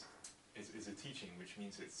is a teaching, which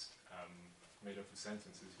means it's made up of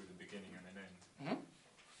sentences with a beginning and an end.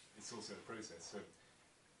 It's also a process. So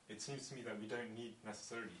it seems to me that we don't need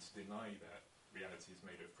necessarily to deny that reality is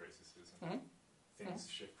made of processes and things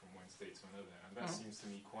shift from one state to another. And that seems to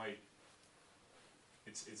me quite...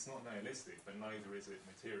 It's not nihilistic, but neither is it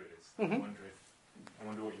materialist. I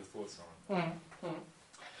wonder what your thoughts are.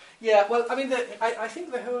 Yeah, well, I mean, I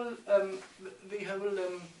think the whole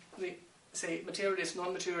say materialist,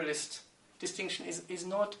 non-materialist distinction is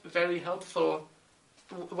not very helpful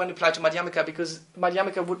when applied to Madhyamaka, because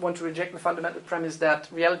Madhyamaka would want to reject the fundamental premise that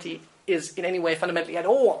reality is in any way fundamentally at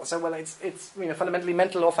all. So, well, it's fundamentally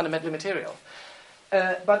mental or fundamentally material.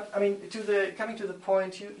 But I mean, coming to the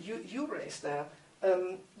point you raised there,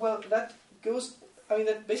 well, that goes. I mean,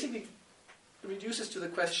 that basically reduces to the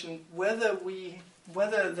question whether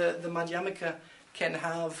the Madhyamaka can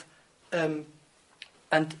have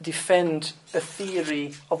and defend a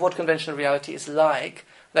theory of what conventional reality is like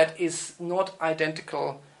that is not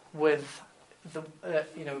identical with the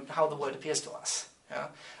how the world appears to us. Yeah?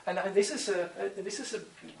 And this is a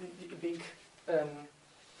big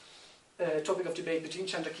topic of debate between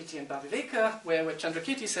Chandrakirti and Bhaviveka, where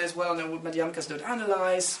Chandrakirti says, well, no, Madhyamakas don't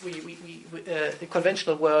analyze. The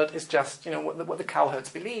conventional world is just what the cowherds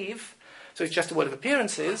believe. So it's just a world of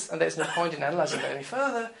appearances, and there's no point in analyzing that any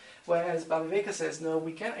further. Whereas Bhaviveka says, no,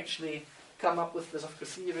 we can actually come up with philosophical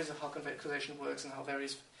theories of how causation works and how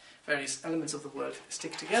various elements of the world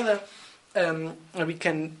stick together. And we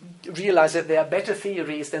can realize that there are better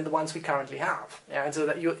theories than the ones we currently have. Yeah? And so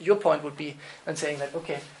that your point would be in saying that,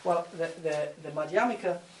 okay, well, the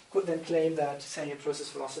Madhyamaka could then claim that, say, a process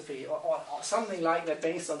philosophy or something like that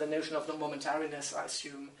based on the notion of the momentariness, I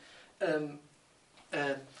assume,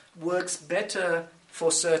 works better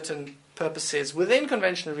for certain purposes within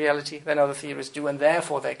conventional reality than other theories do, and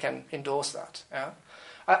therefore they can endorse that. Yeah?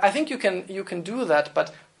 I think you can do that,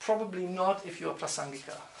 but probably not if you're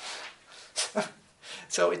prasangika.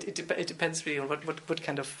 So it depends really on what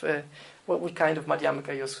kind of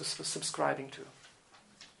Madhyamaka you're subscribing to.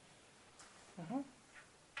 Mm-hmm.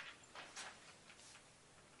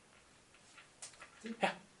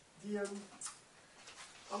 Yeah.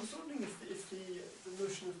 I was wondering if the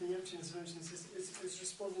notion of the emptiness of emptiness is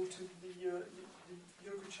responding to the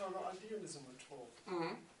Yogacara idealism at all,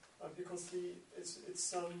 because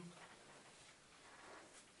it's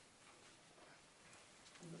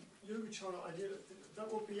Yogacara ideal. That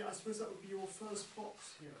would be, I suppose, that would be your first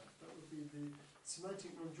box here. That would be the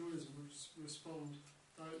semantic non-dualism would respond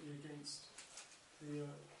directly against the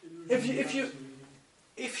illusion.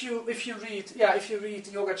 If you read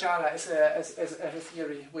Yogacara as a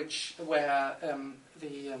theory where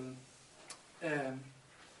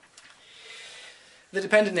the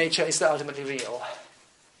dependent nature is the ultimately real,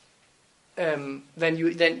 then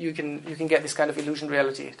you can get this kind of illusion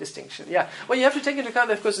reality distinction. Yeah. Well, you have to take into account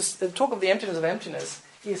that, of course, the talk of the emptiness of emptiness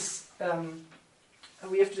is.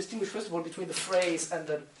 We have to distinguish first of all between the phrase and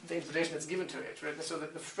the interpretation that's given to it. Right? So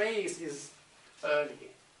that the phrase is early.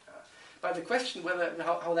 But the question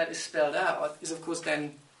how that is spelled out is, of course,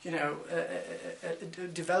 then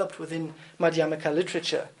developed within Madhyamaka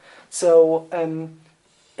literature. So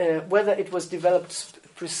whether it was developed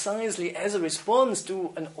precisely as a response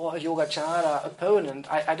to a Yogacara opponent,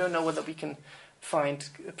 I don't know whether we can find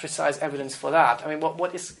precise evidence for that. I mean,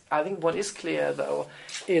 what is clear though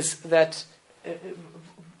is that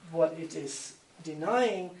what it is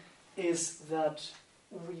denying is that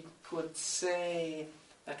we could say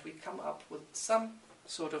that we come up with some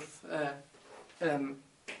sort of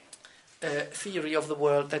theory of the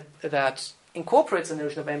world that incorporates the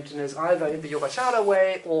notion of emptiness either in the Yogacara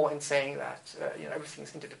way or in saying that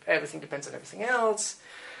everything depends on everything else,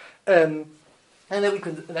 and then we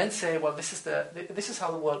could then say, well, this is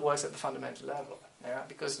how the world works at the fundamental level. Yeah?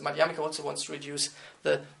 Because Madhyamaka also wants to reduce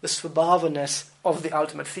the svabhavaness of the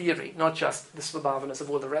ultimate theory, not just the svabhavaness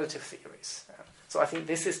of all the relative theories. Yeah? So I think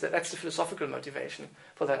that's the philosophical motivation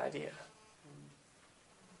for that idea.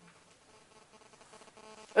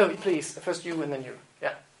 Oh, please, first you and then you.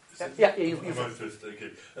 Yeah. You first,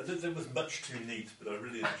 okay. That was much too neat, but I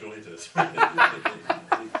really enjoyed it. It was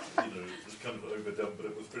kind of overdone, but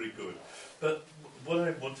it was very good. But what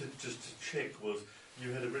I wanted just to check was,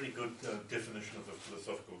 you had a really good definition of a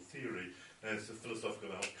philosophical theory as a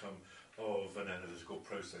philosophical outcome of an analytical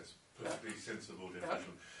process. Perfectly sensible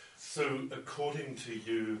definition. So, according to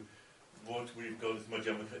you, what we've got as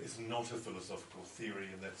Madhyamaka is not a philosophical theory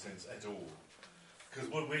in that sense at all. Because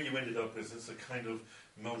where you ended up is it's a kind of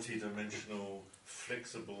multi-dimensional,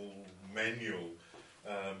 flexible manual,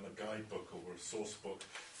 a guidebook or a source book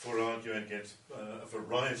for arguing against a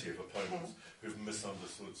variety of opponents who've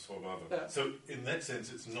misunderstood Svabhava. Yeah. So in that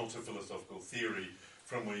sense, it's not a philosophical theory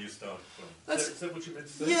from where you started from. Is that what you meant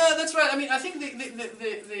to say? Yeah, that's right. I mean, I think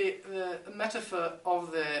the metaphor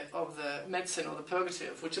of the medicine or the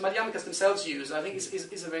purgative, which the Madhyamakas themselves use, I think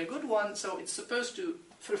is a very good one. So it's supposed to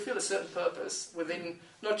fulfill a certain purpose within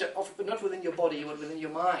not within your body, but within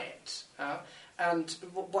your mind. And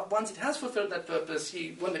once it has fulfilled that purpose,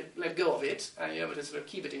 you want to let go of it, and to sort of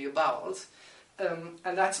keep it in your bowels.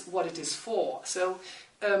 And that's what it is for. So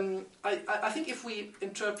I think if we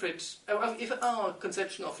interpret, if our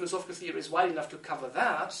conception of philosophical theory is wide enough to cover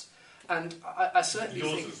that, and I certainly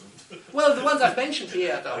Yours think... isn't. Well, the ones I've mentioned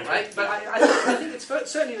here, though, right? But I think it's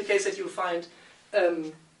certainly the case that you'll find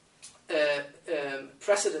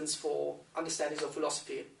precedents for understandings of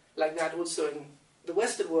philosophy like that also in the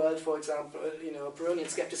Western world, for example. Pyrrhonian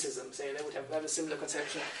skepticism, say they would have a similar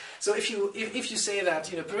conception. So if you say that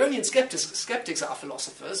Pyrrhonian skeptics are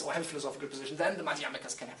philosophers or have a philosophical position, then the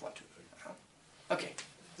Madhyamikas can have one too. Okay.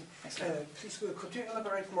 Please, could you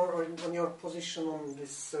elaborate more on your position on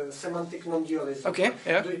this semantic non-dualism? Okay.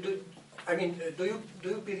 Yeah. Do you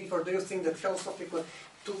believe, or do you think that philosophical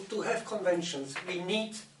to have conventions we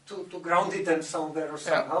need to ground it them somewhere or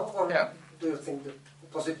somehow, or do you think that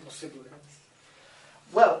was it possible?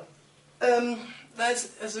 Well,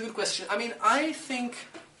 that's a good question. I think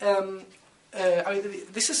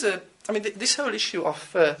this whole issue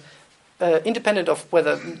of independent of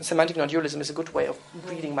whether semantic non-dualism is a good way of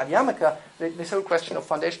reading Madhyamaka, this whole question of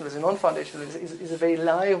foundationalism and non-foundationalism is a very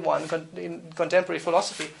live one in contemporary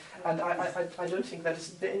philosophy, and I don't think that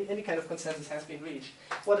any kind of consensus has been reached.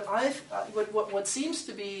 What seems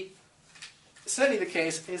to be certainly the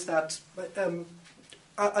case is that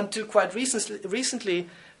until quite recently,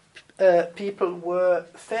 people were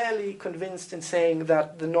fairly convinced in saying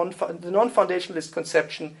that the non-foundationalist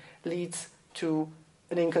conception leads to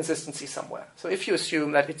an inconsistency somewhere. So if you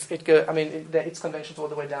assume that it's conventions all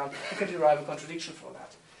the way down, you can derive a contradiction from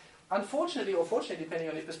that. Unfortunately, or fortunately, depending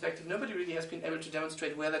on your perspective, nobody really has been able to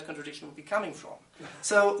demonstrate where that contradiction would be coming from.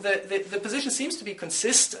 So the position seems to be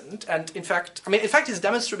consistent, and in fact, it's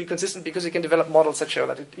demonstrably consistent because you can develop models that show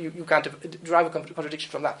that you can't derive a contradiction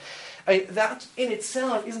from that. That in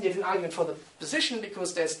itself isn't yet an argument for the position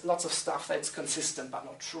because there's lots of stuff that's consistent but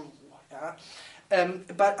not true. Yeah?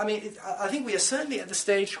 I think we are certainly at the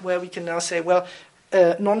stage where we can now say, well,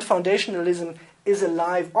 non-foundationalism is a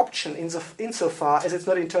live option insofar as it's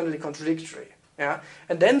not internally contradictory. Yeah?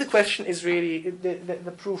 And then the question is really,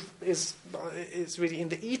 the proof is really in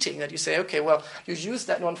the eating, that you say, okay, well, you use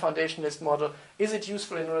that non-foundationalist model. Is it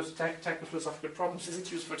useful in order to tackle philosophical problems? Is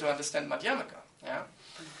it useful to understand Madhyamaka? Yeah?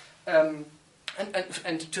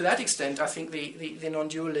 And to that extent, I think the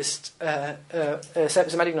non-dualist,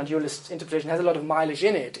 semantic non-dualist interpretation has a lot of mileage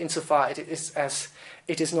in it, insofar as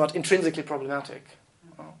it is not intrinsically problematic.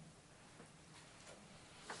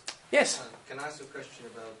 Yes? Can I ask a question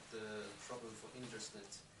about the problem for interestnet?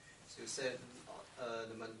 So you said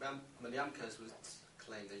the Madhyamikas would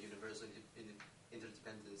claim that universal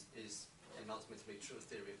interdependence is an ultimately true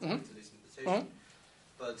theory according to this interpretation.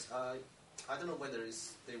 But I don't know whether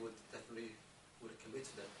they would definitely commit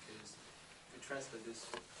to that, because if you translate this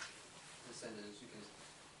sentence, you can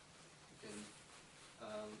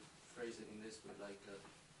phrase it in this way, like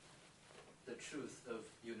the truth of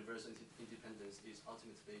universal independence is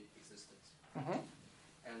ultimately existence.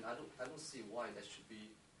 And I don't see why that should be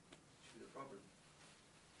the problem.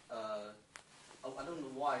 I don't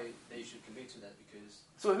know why they should commit to that, because...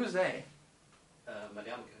 So who's they?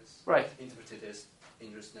 Madhyamikas. Right. Interpreted as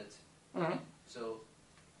interestnet. So,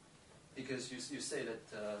 because you say that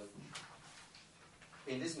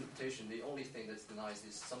in this interpretation, the only thing that's denied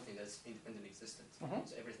is something that's independently existent.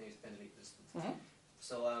 So everything is independently existent.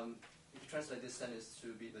 So if you translate this sentence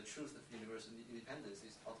to be the truth of universal independence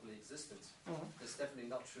is ultimately existent, that's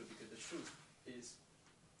definitely not true, because the truth is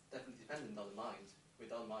definitely dependent on the mind.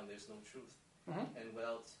 Without mind, there's no truth. And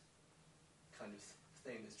without kind of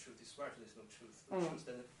thing, this truth is squared, there's no truth. The truth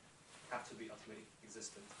doesn't have to be ultimately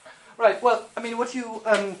existent. Right, well, what you...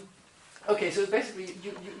 okay, so basically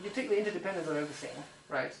you take the interdependence of everything,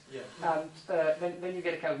 right? Yeah. And then you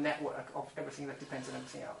get a kind of network of everything that depends on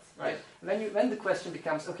everything else, right? Yeah. And then the question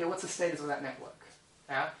becomes, okay, what's the status of that network?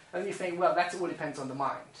 Yeah? And then you think, well, that all depends on the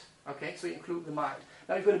mind. Okay, so you include the mind.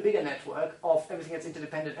 Now you've got a bigger network of everything that's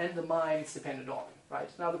interdependent and the mind it's dependent on, right?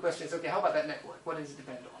 Now the question is, okay, how about that network? What is it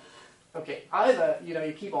dependent on? Okay, either you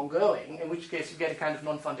keep on going, in which case you get a kind of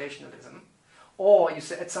non-foundationalism, or you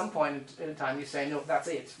say, at some point in time you say, no, that's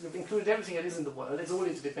it. We've included everything that is in the world, it's all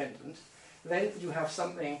interdependent. Then you have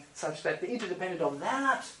something such that the interdependent of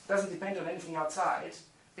that doesn't depend on anything outside,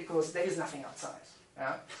 because there is nothing outside.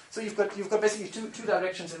 Yeah? So you've got basically two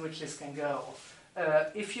directions in which this can go.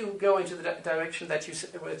 If you go into the direction that you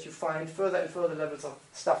find further and further levels of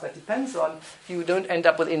stuff that depends on, you don't end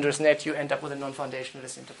up with interestnet, you end up with a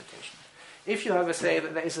non-foundationalist interpretation. If you however say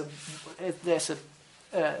that there's a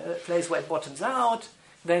place where it bottoms out,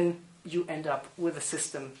 then you end up with a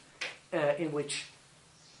system in which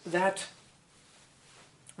that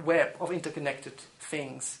web of interconnected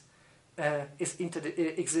things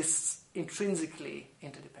exists intrinsically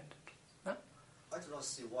interdependent. Huh? I do not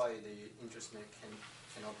see why the InterNet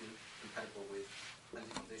cannot be compatible with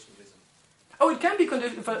anti-conditionalism. Oh, it can be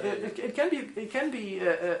it can be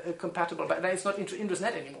compatible, but then it's not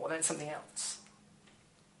InterNet anymore. Then it's something else.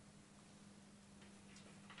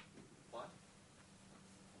 Why?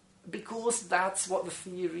 Because that's what the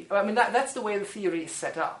theory. I mean, that's the way the theory is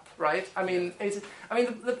set up, right? I mean,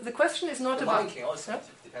 the question is not about. Mine can also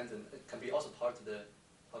be dependent. It can be also part of the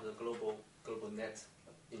global net,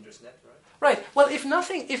 InterNet, right? Right. Well, if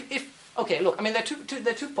nothing, if okay, look. I mean, there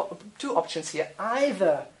are two options here.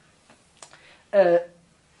 Either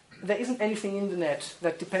there isn't anything in the net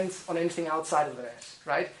that depends on anything outside of the net,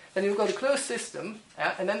 right? Then you've got a closed system,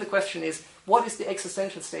 and then the question is, what is the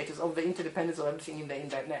existential status of the interdependence of everything in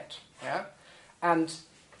that net? Yeah, and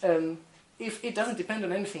if it doesn't depend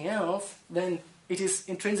on anything else, then it is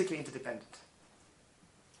intrinsically interdependent.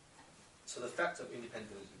 So the fact of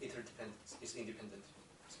interdependence is independent.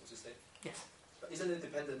 So what you say? Yes. But isn't it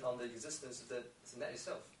dependent on the existence of the net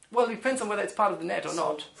itself? Well, it depends on whether it's part of the net or so,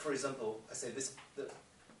 not. For example, I say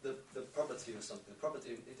the property or something. The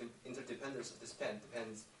property interdependence of this pen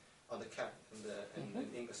depends on the cap and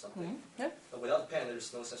the ink or something. Mm-hmm. Yeah. But without the pen, there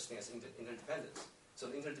is no such thing as interdependence. So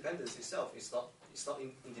the interdependence itself is not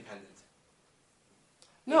independent.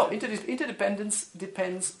 No, interdependence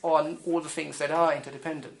depends on all the things that are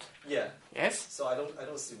interdependent. Yeah. Yes. So I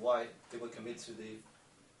don't see why they would commit to the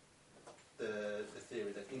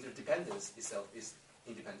theory that interdependence itself is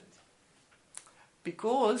independent.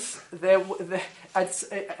 Because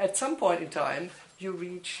at some point in time you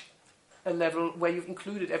reach a level where you've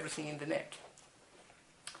included everything in the net.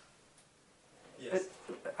 Yes.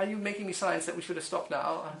 Are you making me signs that we should have stopped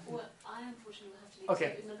now? Well, I unfortunately will have to leave.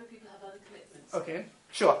 Okay. So a number of people have other commitments. Okay.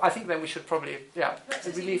 Sure. I think then we should probably Perhaps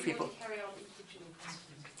relieve people. carry on individual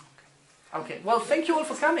questions. Okay. Well, thank you all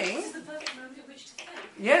for coming. This is the perfect moment at which to thank.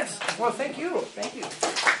 Yes. Well, thank you. Thank you.